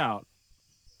find out,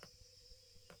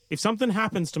 if something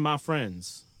happens to my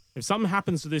friends, if something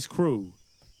happens to this crew,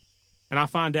 and I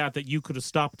find out that you could have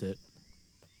stopped it,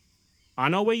 I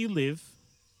know where you live.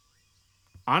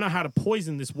 I know how to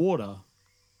poison this water,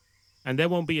 and there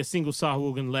won't be a single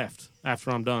Sarhugan left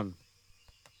after I'm done.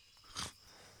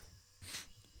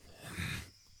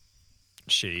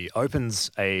 She opens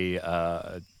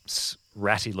a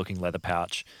ratty-looking leather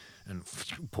pouch and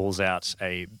pulls out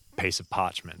a piece of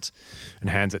parchment and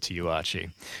hands it to you, Archie.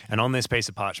 And on this piece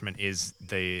of parchment is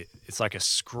it's like a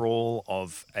scrawl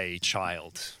of a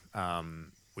child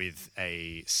with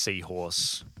a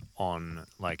seahorse on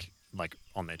like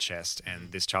on their chest,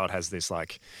 and this child has this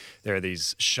there are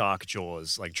these shark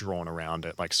jaws drawn around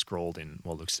it, scrawled in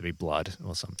what looks to be blood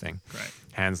or something. Great.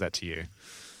 Hands that to you.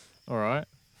 All right.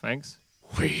 Thanks.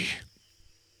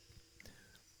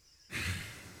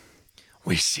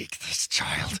 We seek this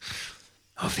child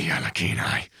of the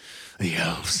Alakini, the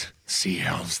elves, sea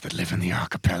elves that live in the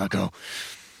archipelago,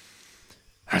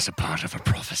 as a part of a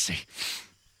prophecy.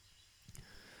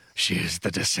 She is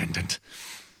the descendant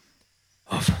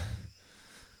of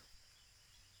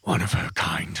one of her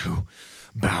kind who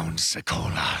bound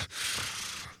Sekolah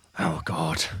our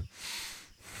god,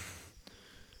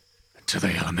 to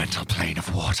the elemental plane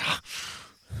of water.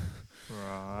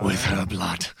 Right. With her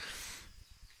blood,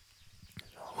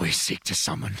 we seek to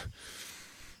summon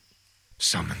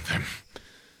them,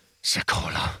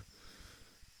 Sekola,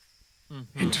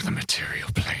 into the material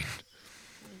plane.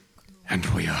 And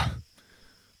we are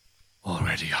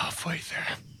already halfway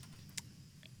there.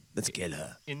 Let's kill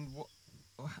her. In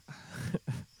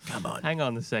Come on. Hang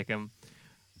on a second.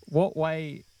 What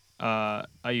way are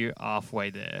you halfway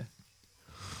there?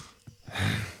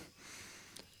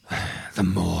 The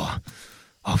maw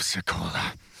of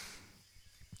Sekola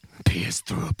peers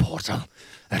through a portal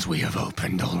that we have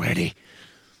opened already.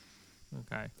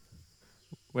 Okay.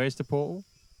 Where's the portal?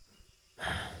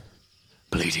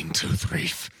 Bleeding Tooth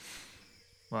Reef,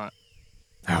 Right.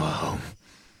 our home.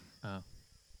 Oh.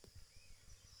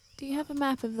 Do you have a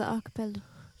map of the archipelago?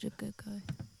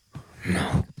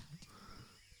 No.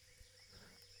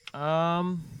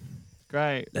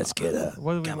 Great. Let's kill her.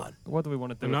 What Come on. What do we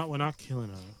want to do? We're not killing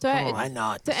her. Why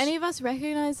not? Do any of us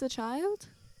recognize the child?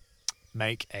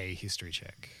 Make a history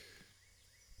check.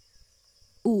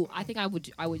 Ooh, I think I would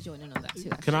join in on that too.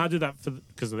 Can I do that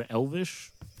because of the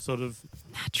Elvish sort of?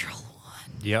 Natural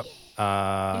one. Yep.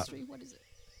 History, what is it?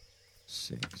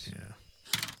 6.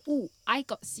 Yeah. Ooh, I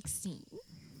got 16.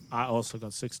 I also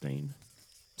got 16.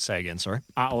 Say again, sorry.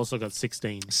 I also got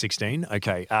 16. 16.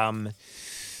 Okay.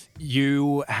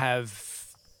 You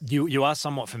are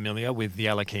somewhat familiar with the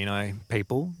Alakini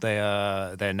people.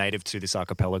 They're native to this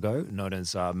archipelago known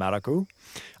as Maraku.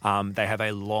 They have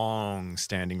a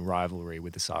long-standing rivalry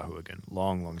with the Sahuagin.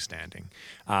 Long-standing.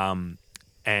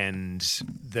 And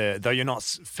though you're not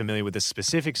familiar with the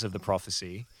specifics of the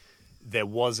prophecy, there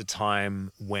was a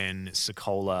time when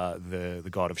Sekola, the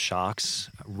god of sharks,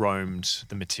 roamed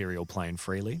the material plane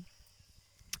freely.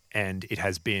 And it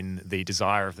has been the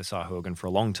desire of the Sahuagin for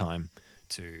a long time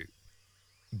to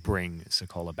bring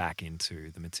Sekola back into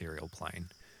the material plane.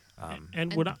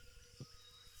 And would I?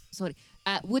 Sorry.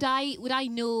 Would I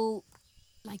know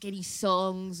like any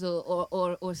songs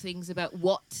or things about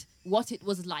what it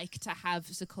was like to have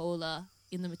Sekola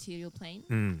in the material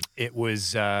plane? It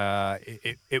was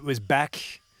it was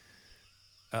back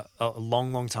a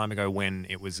long time ago when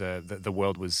it was the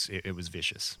world was it was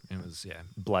vicious. It was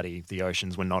bloody. The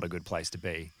oceans were not a good place to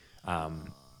be.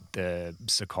 The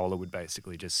Sekola would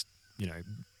basically just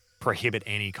prohibit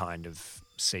any kind of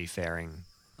seafaring.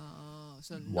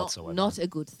 So whatsoever. not a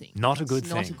good thing. Not a good It's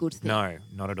thing. Not a good thing. No,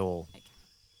 not at all.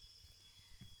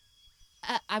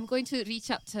 I'm going to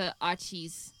reach up to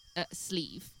Archie's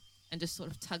sleeve and just sort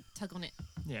of tug on it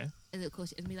Yeah. a little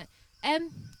closer and be like,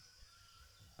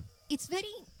 it's very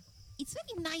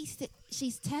nice that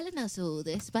she's telling us all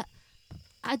this, but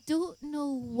I don't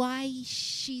know why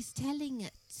she's telling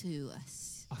it to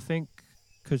us. I think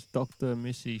because Dr.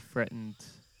 Missy threatened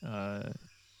her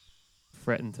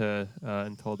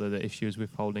and told her that if she was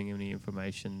withholding any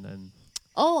information, then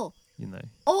Oh,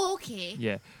 okay.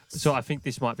 Yeah. So I think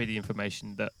this might be the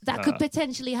information that Could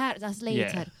potentially hurt us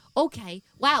later. yeah. Okay.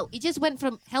 Wow, it just went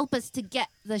from help us to get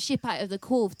the ship out of the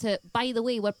cove to, by the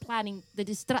way, we're planning the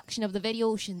destruction of the very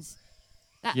oceans.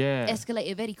 That Yeah.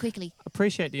 escalated very quickly.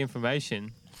 appreciate the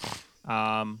information.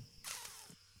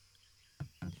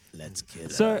 Let's kill her.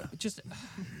 So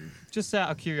just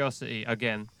out of curiosity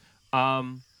again,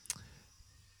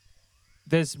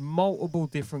 there's multiple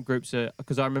different groups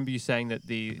because I remember you saying that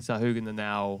the Sahuagin are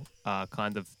now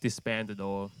kind of disbanded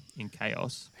or in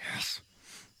chaos. Yes.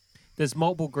 There's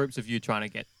multiple groups of you trying to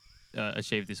get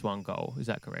achieve this one goal. Is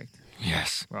that correct?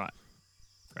 Yes. Right.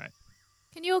 Great.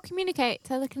 Can you all communicate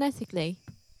telekinetically?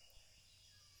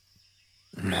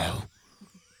 No.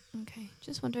 Okay,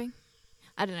 just wondering.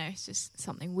 I don't know, it's just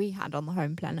something we had on the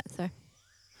home planet, so.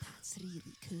 That's really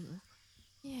cool.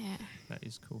 Yeah. That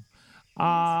is cool.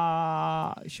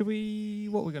 Should we?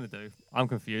 What we're gonna do? I'm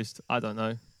confused. I don't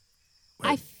know.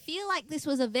 I feel like this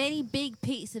was a very big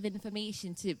piece of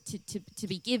information to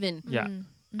be given. Yeah.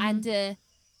 And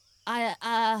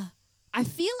I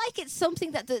feel like it's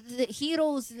something that the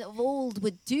heroes of old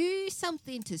would do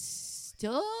something to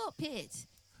stop it.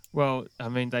 Well, I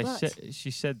mean, But-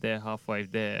 she said they're halfway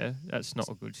there. That's not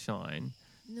a good sign.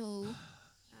 No.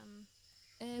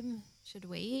 Should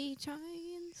we try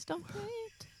and stop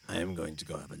it? I am going to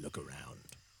go have a look around.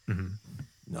 Mhm.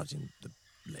 Not in the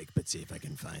lake, but see if I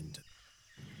can find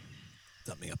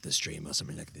something up the stream or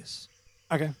something like this.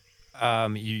 Okay.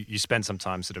 You spend some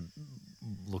time sort of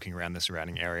looking around the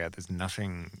surrounding area. There's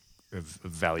nothing of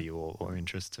value or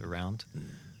interest around.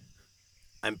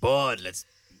 I'm bored. Let's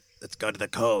go to the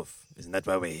cove. Isn't that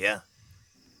why we're here?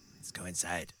 Let's go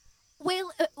inside.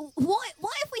 Well,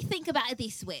 what if we think about it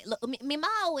this way. Look, my ma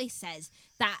always says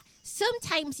that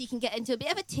sometimes you can get into a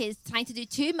bit of a tiz trying to do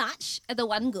too much at the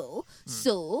one go.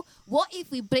 So what if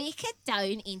we break it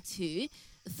down into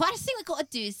the first thing we got to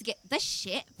do is to get the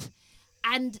ship,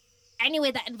 and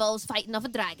anyway that involves fighting off a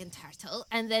dragon turtle,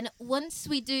 and then once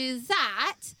we do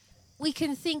that, we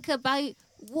can think about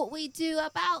what we do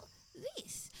about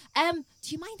this.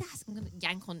 Do you mind asking? I'm going to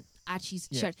yank on Archie's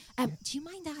shirt. Do you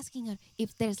mind asking her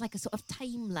if there's like a sort of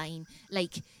timeline,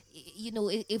 like, you know,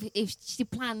 if she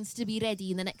plans to be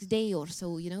ready in the next day or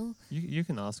so, you know? You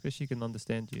can ask her. She can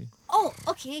understand you. Oh,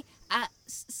 okay.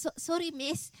 Sorry,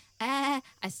 miss. I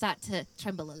start to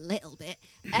tremble a little bit.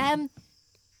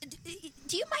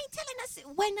 Do you mind telling us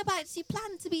when about you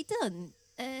plan to be done?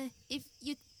 If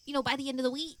you know, by the end of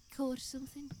the week or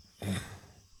something?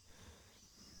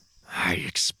 I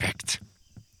expect,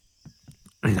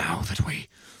 now that we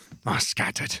are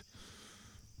scattered,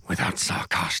 without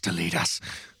Sarkash to lead us,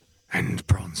 and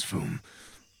Bronzefoom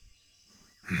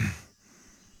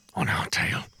on our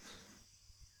tail,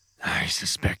 I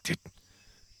suspect it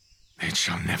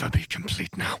shall never be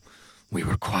complete now. We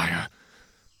require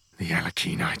the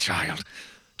Alakini child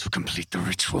to complete the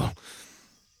ritual.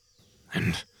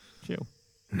 And Chill.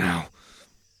 now,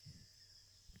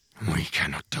 we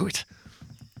cannot do it.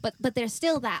 But there's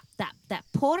still that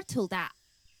portal that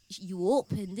you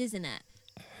opened, isn't it?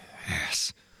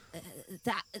 Yes,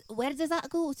 Where does that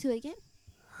go to again?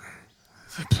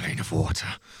 the plane of water.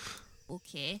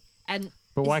 Okay. And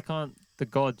But why can't the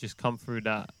god just come through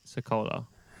that Sokola?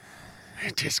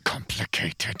 It is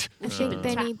complicated. I think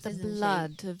they Trapped, need the isn't she?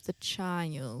 blood of the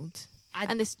child. I-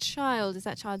 And this child, is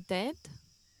that child dead?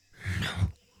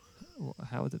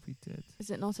 How would it be dead?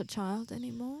 Is it not a child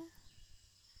anymore?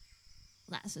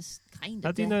 that's just kind of.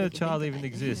 How do you know the death if child think even about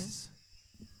it, yeah. exists?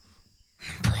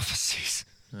 Prophecies.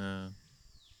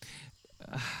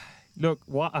 Look,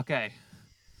 what? Okay.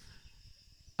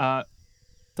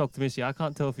 Dr. Missy, I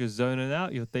can't tell if you're zoning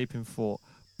out, you're deep in thought,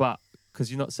 but because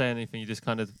you're not saying anything, you just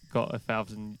kind of got a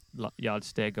 1,000-yard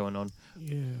stare going on.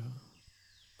 Yeah.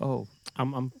 Oh,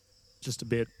 I'm just a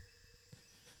bit.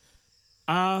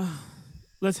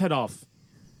 Let's head off.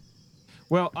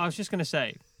 well, I was just gonna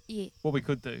say Yeah. what we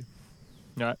could do,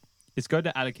 right? Is go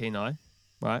to Alakini,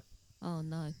 right, Oh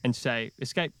no. and say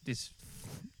escape this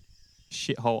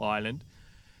shithole island.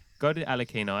 Go to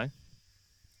Alakini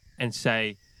and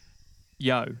say,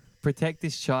 "Yo, protect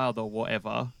this child or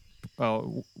whatever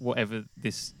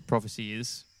this prophecy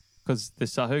is, because the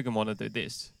Sahuagin want to do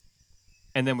this."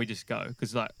 And then we just go,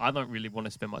 because like I don't really want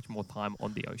to spend much more time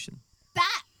on the ocean.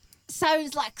 That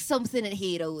sounds like something a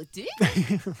hero would do.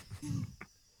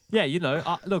 Yeah, you know,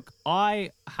 look,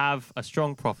 I have a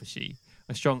strong prophecy,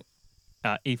 a strong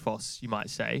ethos, you might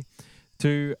say,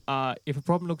 to if a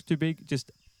problem looks too big,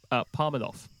 just palm it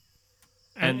off.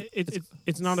 And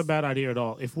it's not a bad idea at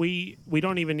all. If we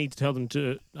don't even need to tell them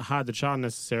to hide the child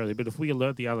necessarily, but if we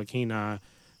alert the Alakini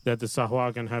that the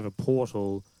Sahuagin have a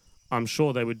portal, I'm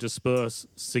sure they would disperse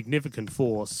significant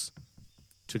force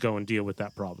to go and deal with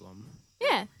that problem.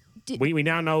 Yeah. We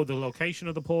now know the location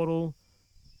of the portal.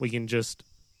 We can just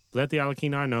let the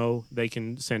Alakini know. They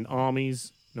can send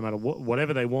armies, no matter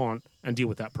whatever they want, and deal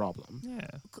with that problem. Yeah.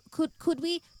 Could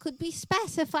we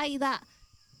specify that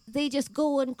they just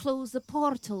go and close the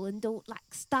portal and don't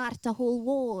like start a whole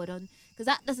war on? Because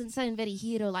that doesn't sound very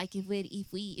hero-like if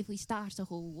we start a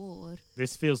whole war.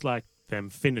 This feels like them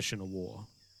finishing a war.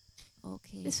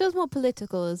 Okay. This feels more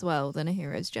political as well than a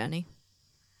hero's journey.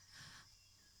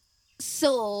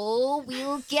 So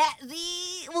we'll get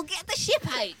the ship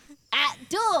out at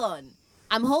dawn.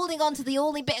 I'm holding on to the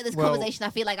only bit of this Well, conversation I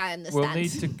feel like I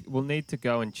understand. We'll need to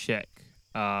go and check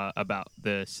about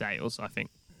the sails. I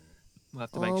think we'll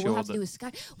have to make we'll sure have to do that. a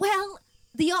scout. Well,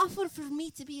 the offer for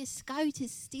me to be a scout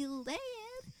is still there.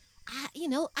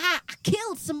 I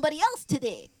killed somebody else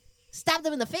today. Stabbed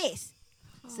them in the face.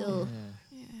 So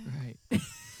Right.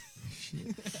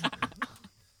 Shit.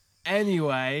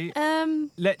 Anyway,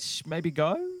 let's maybe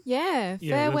go. Yeah.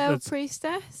 Yeah, Farewell, let's-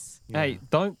 priestess. Hey,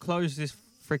 don't close this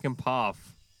freaking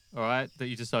path. All right, that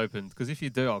you just opened. Because if you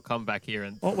do, I'll come back here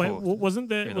and. Oh wait, wasn't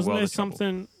there in a world of trouble.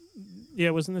 something?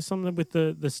 Yeah, wasn't there something with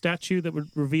the statue that would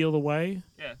reveal the way?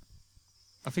 Yeah.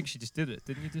 I think she just did it.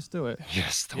 Didn't you just do it?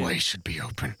 Yes, the way should be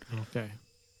open. Okay.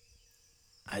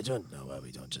 I don't know why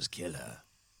we don't just kill her.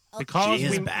 Because She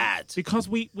is we, bad. Because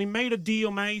we made a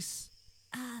deal, Mace.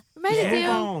 We made a Move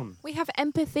deal. on. We have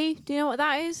empathy. Do you know what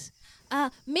that is?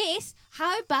 Miss,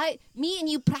 how about me and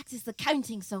you practice the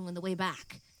counting song on the way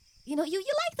back? You like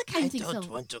the I counting don't song.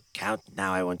 want to count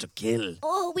now. I want to kill.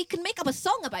 Oh, we can make up a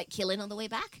song about killing on the way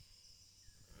back.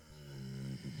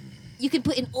 You can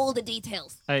put in all the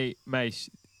details. Hey, Mace,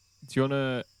 you want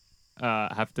to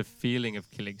have the feeling of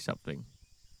killing something?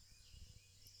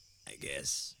 I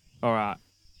guess. All right.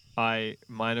 I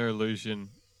minor illusion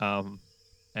a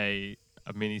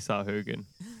mini Sarhugan.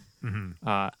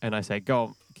 And I say, go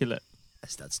on, kill it. I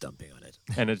start stomping on it.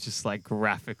 And it just like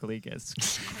graphically gets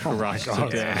crushed to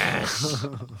death.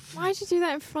 Why'd you do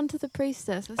that in front of the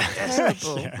priestess? That's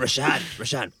terrible.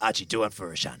 Rashan, Archie, do one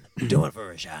for Rashan. Do one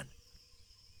for Rashan.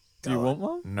 Do you want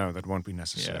one? No, that won't be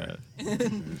necessary.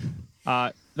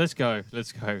 Let's go.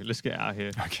 Let's get out of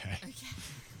here. Okay.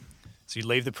 So you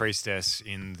leave the priestess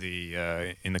in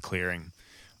the clearing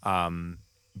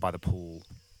by the pool,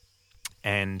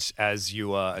 and as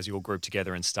you all group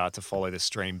together and start to follow the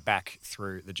stream back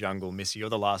through the jungle, Missy, you're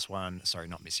the last one. Sorry,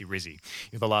 not Missy, Rizzy.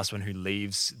 You're the last one who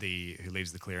leaves the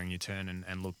clearing. You turn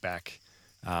and look back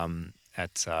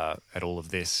at all of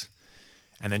this,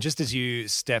 and then just as you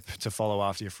step to follow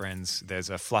after your friends, there's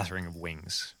a fluttering of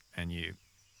wings, and you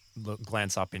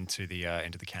glance up into the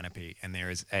canopy, and there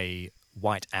is a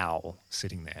white owl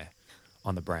sitting there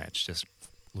on the branch, just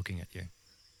looking at you.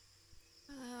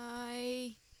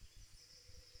 I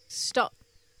stop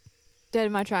dead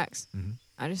in my tracks. Mhm.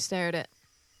 I just stare at it.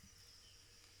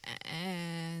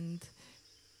 And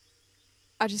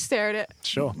I just stare at it.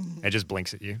 Sure. It just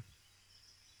blinks at you,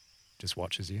 just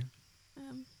watches you,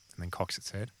 Um, and then cocks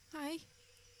its head, hi.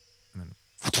 and then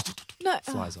No.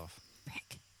 flies off.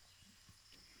 Frick.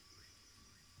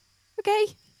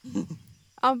 Okay.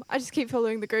 I just keep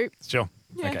following the group. Sure.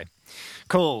 Yeah. Okay.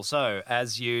 Cool. So,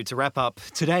 to wrap up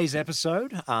today's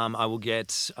episode, I will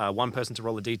get one person to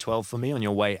roll a d12 for me on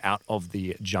your way out of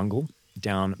the jungle,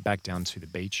 back down to the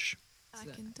beach. I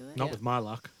can do it. Not with my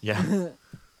luck. Yeah.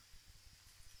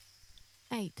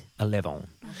 8. 11.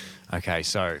 Okay,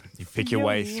 so you pick your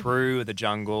way through the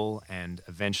jungle and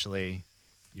eventually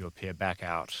you appear back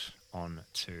out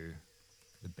onto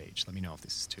the beach. Let me know if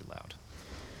this is too loud.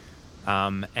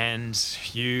 And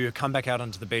you come back out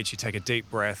onto the beach, you take a deep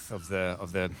breath of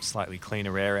the slightly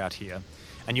cleaner air out here,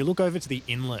 and you look over to the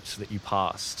inlet that you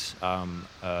passed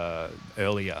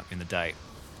earlier in the day,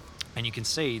 and you can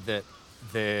see that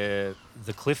the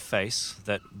cliff face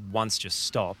that once just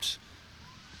stopped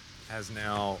has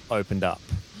now opened up.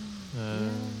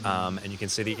 And you can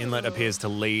see the inlet appears to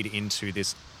lead into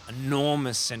this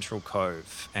enormous central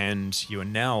cove, and you are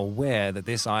now aware that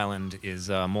this island is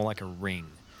more like a ring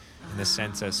in the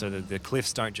center, so that the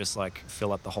cliffs don't just like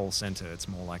fill up the whole center. It's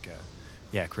more like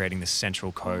creating this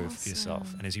central cove for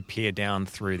yourself. And as you peer down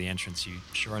through the entrance, you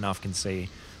sure enough can see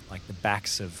like the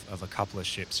backs of a couple of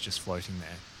ships just floating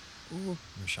there.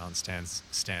 Rashan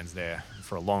stands there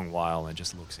for a long while and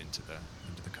just looks into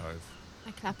the cove.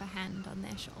 I clap a hand on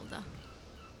their shoulder.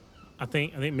 I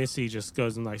think Missy just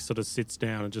goes and like sort of sits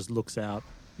down and just looks out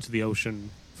into the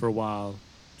ocean for a while,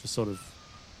 just sort of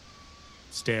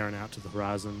staring out to the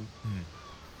horizon.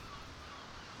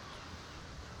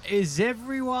 Is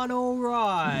everyone all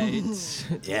right?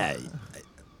 Yeah,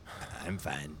 I'm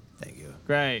fine. Thank you.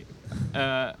 Great.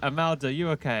 Amalda, you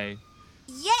okay?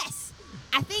 Yes,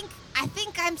 I think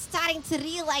I'm starting to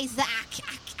realize that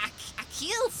I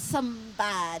killed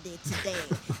somebody today,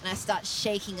 and I start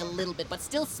shaking a little bit, but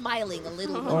still smiling a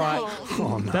little. All right.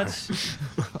 Oh, no. That's.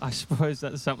 I suppose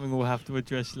that's something we'll have to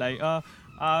address later.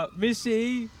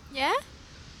 Missy. Yeah?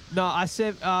 No, I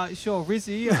said, sure.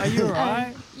 Rizzy, are you all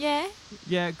right? Yeah?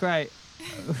 Yeah, great.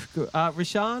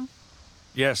 Rashan?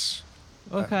 Yes.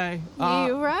 Okay. You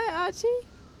alright, Archie?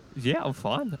 Yeah, I'm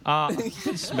fine.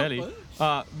 It's smelly.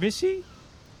 Missy?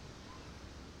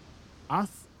 I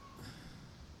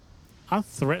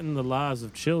threaten the lives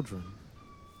of children.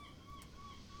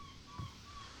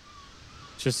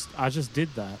 I just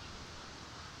did that.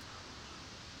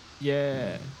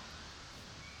 Yeah.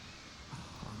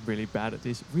 I'm really bad at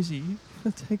this. Rizzy, you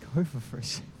gonna take over for a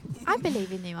second? I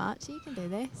believe in you, Archie. You can do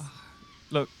this.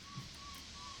 Look,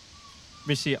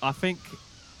 Missy, I think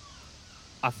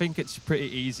it's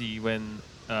pretty easy when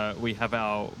we have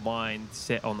our mind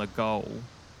set on a goal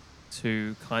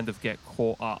to kind of get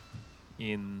caught up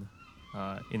in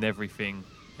everything,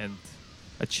 and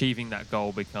achieving that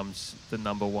goal becomes the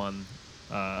number one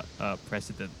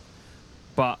precedent.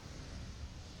 But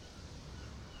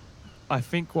I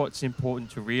think what's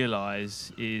important to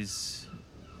realize is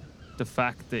the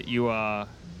fact that you are,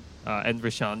 and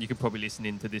Rashan, you can probably listen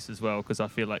into this as well, because I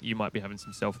feel like you might be having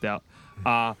some self-doubt.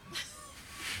 The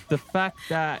fact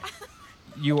that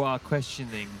you are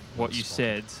questioning what you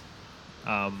said,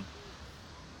 I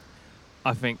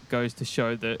think goes to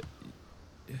show that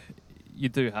you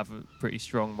do have a pretty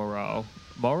strong moral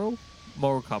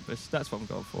compass. That's what I'm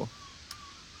going for.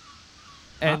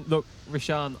 And look,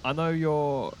 Rishan, I know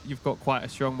you've got quite a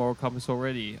strong moral compass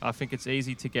already. I think it's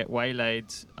easy to get waylaid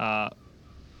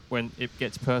when it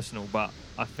gets personal, but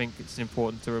I think it's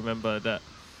important to remember that,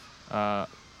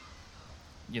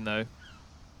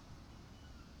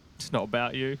 it's not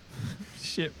about you.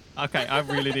 Shit. Okay, I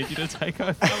really need you to take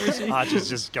over, Rishi. Archer's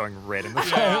just going red in the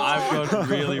face. Yeah, I've gone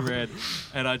really red,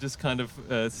 and I just kind of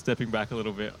stepping back a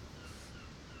little bit.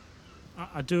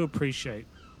 I do appreciate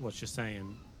what you're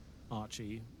saying,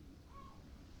 Archie.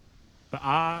 But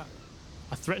I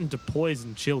threatened to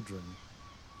poison children,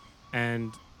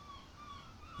 and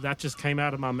that just came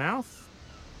out of my mouth,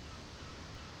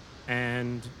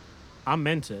 and I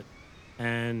meant it,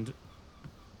 and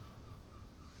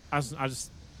I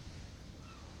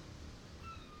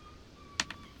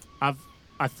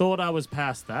thought I was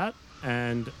past that,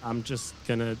 and I'm just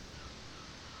gonna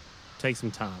take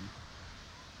some time.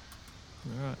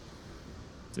 All right,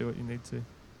 do what you need to.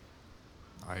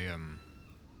 I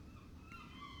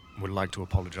would like to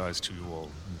apologize to you all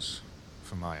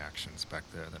for my actions back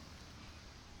there.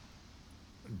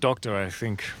 Doctor, I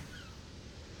think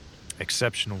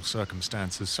exceptional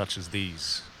circumstances such as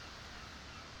these,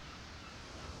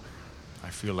 I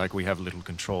feel like we have little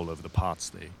control over the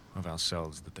parts of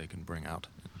ourselves that they can bring out.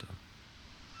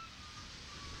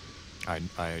 And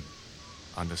I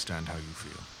understand how you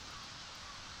feel.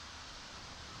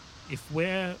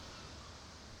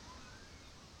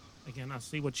 Again, I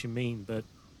see what you mean, but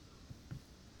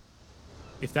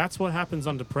if that's what happens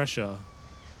under pressure,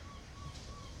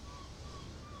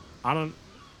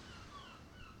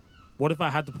 what if I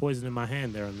had the poison in my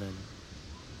hand there and then?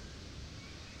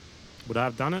 Would I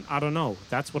have done it? I don't know.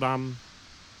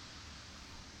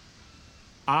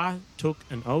 I took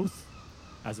an oath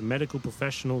as a medical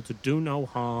professional to do no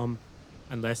harm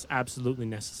unless absolutely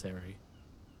necessary.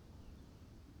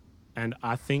 And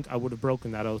I think I would have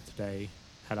broken that oath today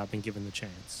had I been given the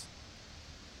chance.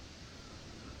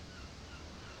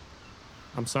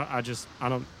 I'm sorry, I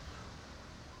don't...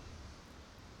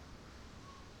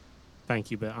 Thank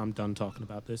you, but I'm done talking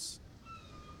about this.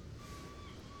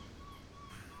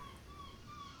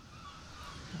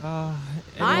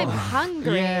 I'm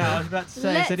hungry. Yeah, I was about to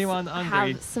say, Let's is anyone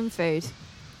hungry? have some food.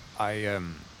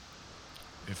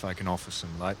 If I can offer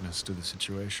some lightness to the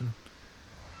situation.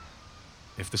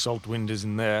 If the salt wind is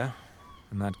in there,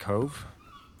 in that cove,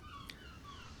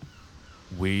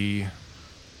 we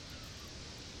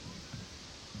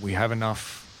have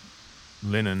enough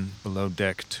linen below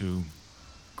deck to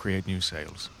create new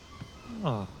sails.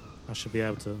 Oh, I should be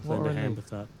able to lend a hand with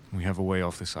that. We have a way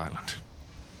off this island.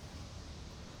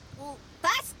 Well,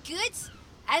 that's good.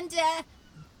 And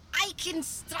I can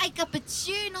strike up a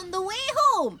tune on the way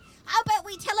home. How about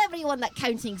we tell everyone that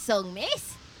counting song,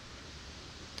 miss?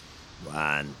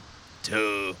 1, 2.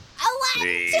 A 1,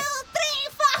 3. 2,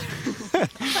 3, 4.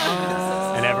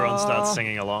 And everyone starts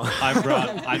singing along.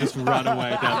 I just run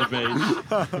away down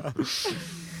the beach.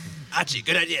 Archie,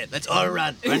 good idea. Let's all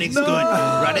run. Running's good.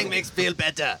 Running makes feel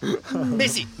better.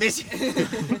 Missy.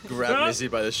 Grab Missy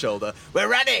by the shoulder. We're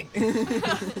running.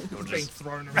 Being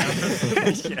thrown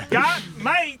around. Got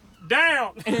mate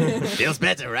down. Feels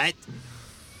better, right?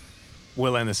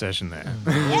 We'll end the session there.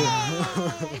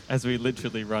 As we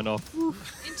literally run off.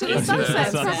 Into the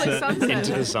sunset. Probably sunset.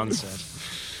 Into the sunset.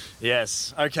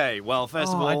 Yes. Okay. Well,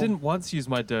 first of all, I didn't once use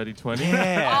my dirty 20. Oh, we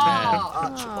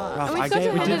I got to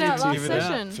gave- we hand did it out give last it out.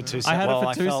 session. for 2 I seconds. had Well,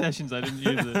 it for two felt- sessions. I didn't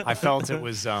use it. I felt it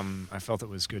was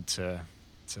good to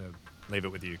leave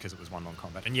it with you because it was one long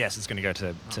combat. And yes, it's going to go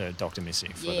to Dr. Missy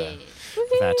for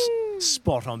that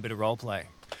spot on bit of roleplay.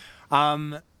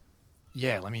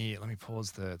 Yeah, let me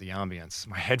pause the ambience.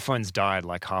 My headphones died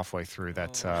like halfway through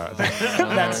that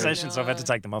session, so I've had to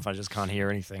take them off. I just can't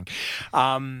hear anything.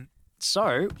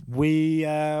 So we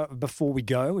before we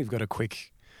go, we've got a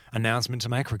quick announcement to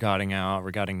make regarding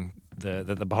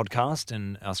the podcast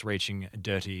and us reaching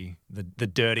the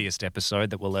dirtiest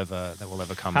episode that will ever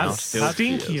come out.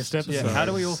 Stinkiest episode. Yeah, how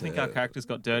do we all think our characters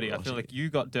got dirty? I feel like you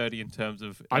got dirty in terms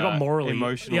of I got morally,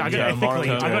 emotional. Yeah, I got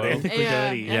morally ethically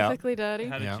dirty. Yeah, ethically dirty.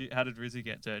 How did Rizzy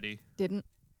get dirty? Didn't.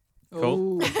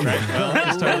 Cool. Great. Well,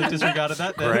 just totally disregarded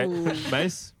that then. Great.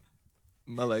 Mace?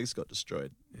 My legs got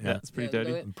destroyed. Yeah, it's pretty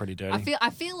dirty. I'm pretty dirty. I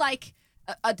feel like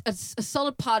a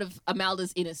solid part of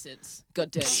Amalda's innocence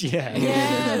got dirty. Yeah.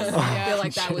 I feel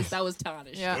like that was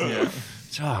tarnished. Yeah.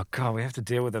 Oh God, we have to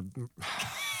deal with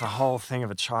the whole thing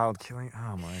of a child killing.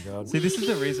 Oh my God. See, this is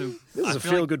the reason. This is a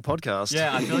feel-good podcast.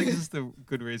 Yeah, I feel like this is the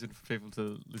good reason for people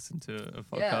to listen to a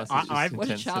podcast. Yeah. It's just I've- What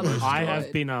a intense challenge. emotion. I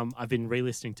have been I've been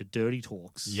re-listening to Dirty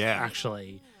Talks. Yeah.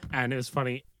 Actually, and it was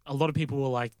funny. A lot of people were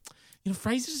like,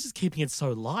 Fraser's just keeping it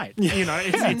so light.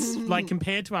 It's like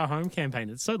compared to our home campaign,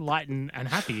 it's so light and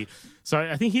happy. So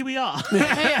I think here we are.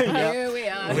 Here we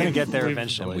are. We're going to get there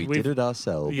eventually. We did it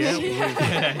ourselves.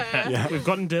 We've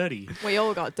gotten dirty. We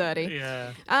all got dirty.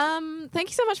 Yeah. Thank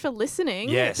you so much for listening.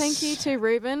 Yes. Thank you to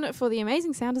Ruben for the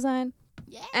amazing sound design.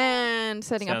 Yeah. And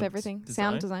setting up Sound everything. design?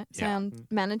 Sound design. Yeah. Sound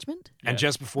management. And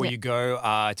just before you go,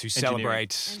 to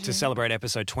celebrate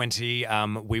episode 20,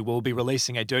 we will be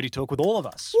releasing a Dirty Talk with all of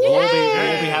us. We'll all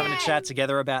be having a chat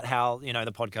together about how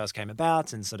the podcast came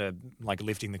about and sort of like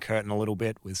lifting the curtain a little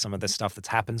bit with some of the stuff that's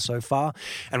happened so far.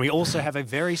 And we also have a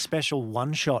very special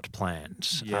one shot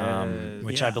planned,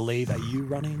 which I believe are you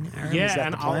running, Aaron? Is that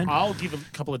and the plan? I'll give a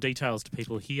couple of details to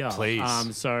people here. Please.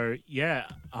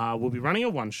 We'll be running a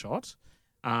one shot.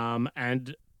 And I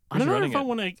Who's don't know running if I it?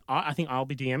 want to. I think I'll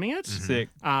be DMing it. Sick.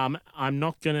 I'm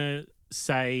not gonna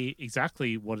say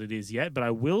exactly what it is yet, but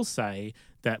I will say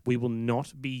that we will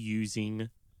not be using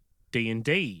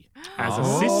D&D as a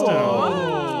system.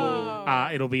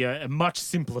 It'll be a much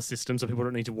simpler system, so people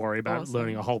don't need to worry about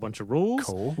learning a whole bunch of rules.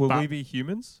 Cool. Will But- we be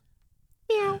humans?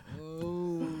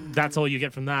 That's all you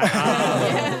get from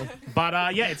that. But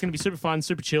it's going to be super fun,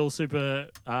 super chill, super.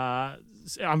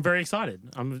 I'm very excited.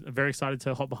 I'm very excited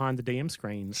to hop behind the DM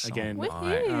screen again.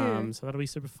 Woohoo. So that'll be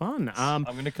super fun. I'm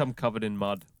going to come covered in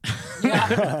mud. For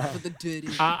the dirty.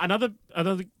 Another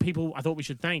people I thought we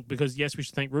should thank, because yes, we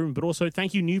should thank Ruben, but also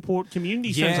thank you Newport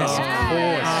Community Centre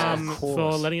Of course.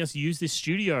 for letting us use this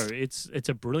studio. It's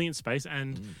a brilliant space,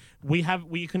 and we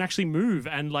can actually move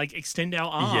and like extend our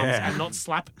arms and not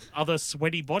slap other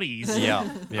sweaty bodies.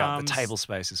 The table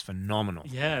space is phenomenal.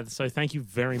 Yeah, so thank you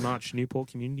very much, Newport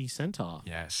Community Centre.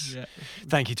 Yes. Yeah.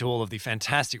 Thank you to all of the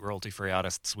fantastic royalty-free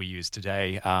artists we used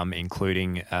today,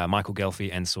 including Michael Gelfi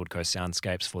and Sword Coast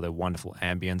Soundscapes for their wonderful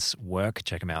ambience work.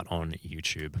 Check them out on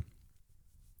YouTube.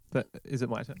 Is it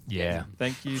my turn? Yeah.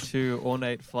 Thank you to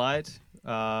Ornate Flight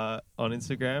on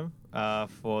Instagram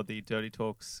for the Dirty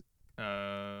Talks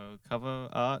cover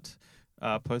art,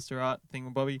 poster art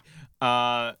thingamabobby.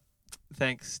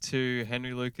 Thanks to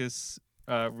Henry Lucas,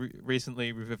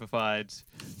 recently revivified,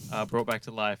 brought back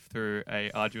to life through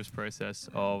a arduous process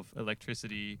of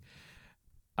electricity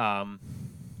and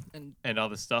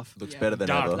other stuff. Looks better than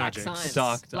Dark ever. magic. Science.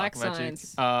 Dark Black magic.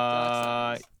 science.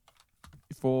 Dark science.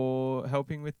 For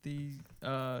helping with the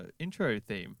intro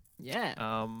theme.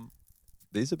 Yeah.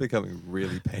 These are becoming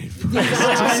really painful. We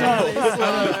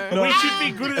should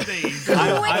be good at these.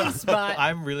 Quick Smart.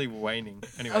 I'm really waning.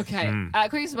 Anyway. Okay.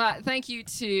 Quick Smart, thank you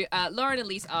to Lauren and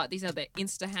Elise Art. These are their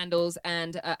Insta handles,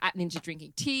 and at Ninja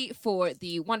Drinking Tea for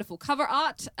the wonderful cover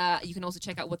art. You can also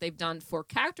check out what they've done for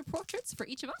character portraits for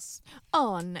each of us.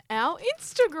 On our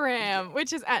Instagram,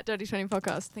 which is at Dirty20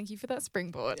 Podcast. Thank you for that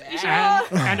springboard.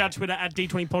 And our Twitter at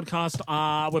D20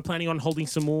 Podcast. We're planning on holding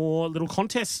some more little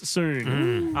contests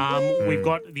soon. We've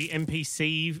got the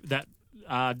NPC that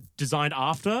designed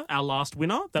after our last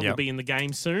winner that will be in the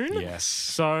game soon. Yes.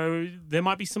 So there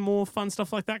might be some more fun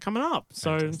stuff like that coming up.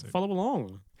 So follow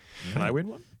along. Can I win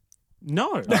one?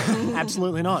 No.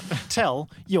 Absolutely not. Tell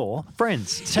your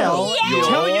friends. Tell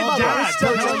your dad.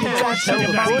 Tell your dad. Tell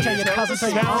your buddy. Tell your cousin.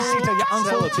 Tell your auntie. Tell your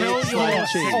uncle. Tell your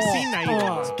sexy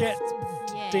neighbor. Get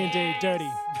D&D dirty.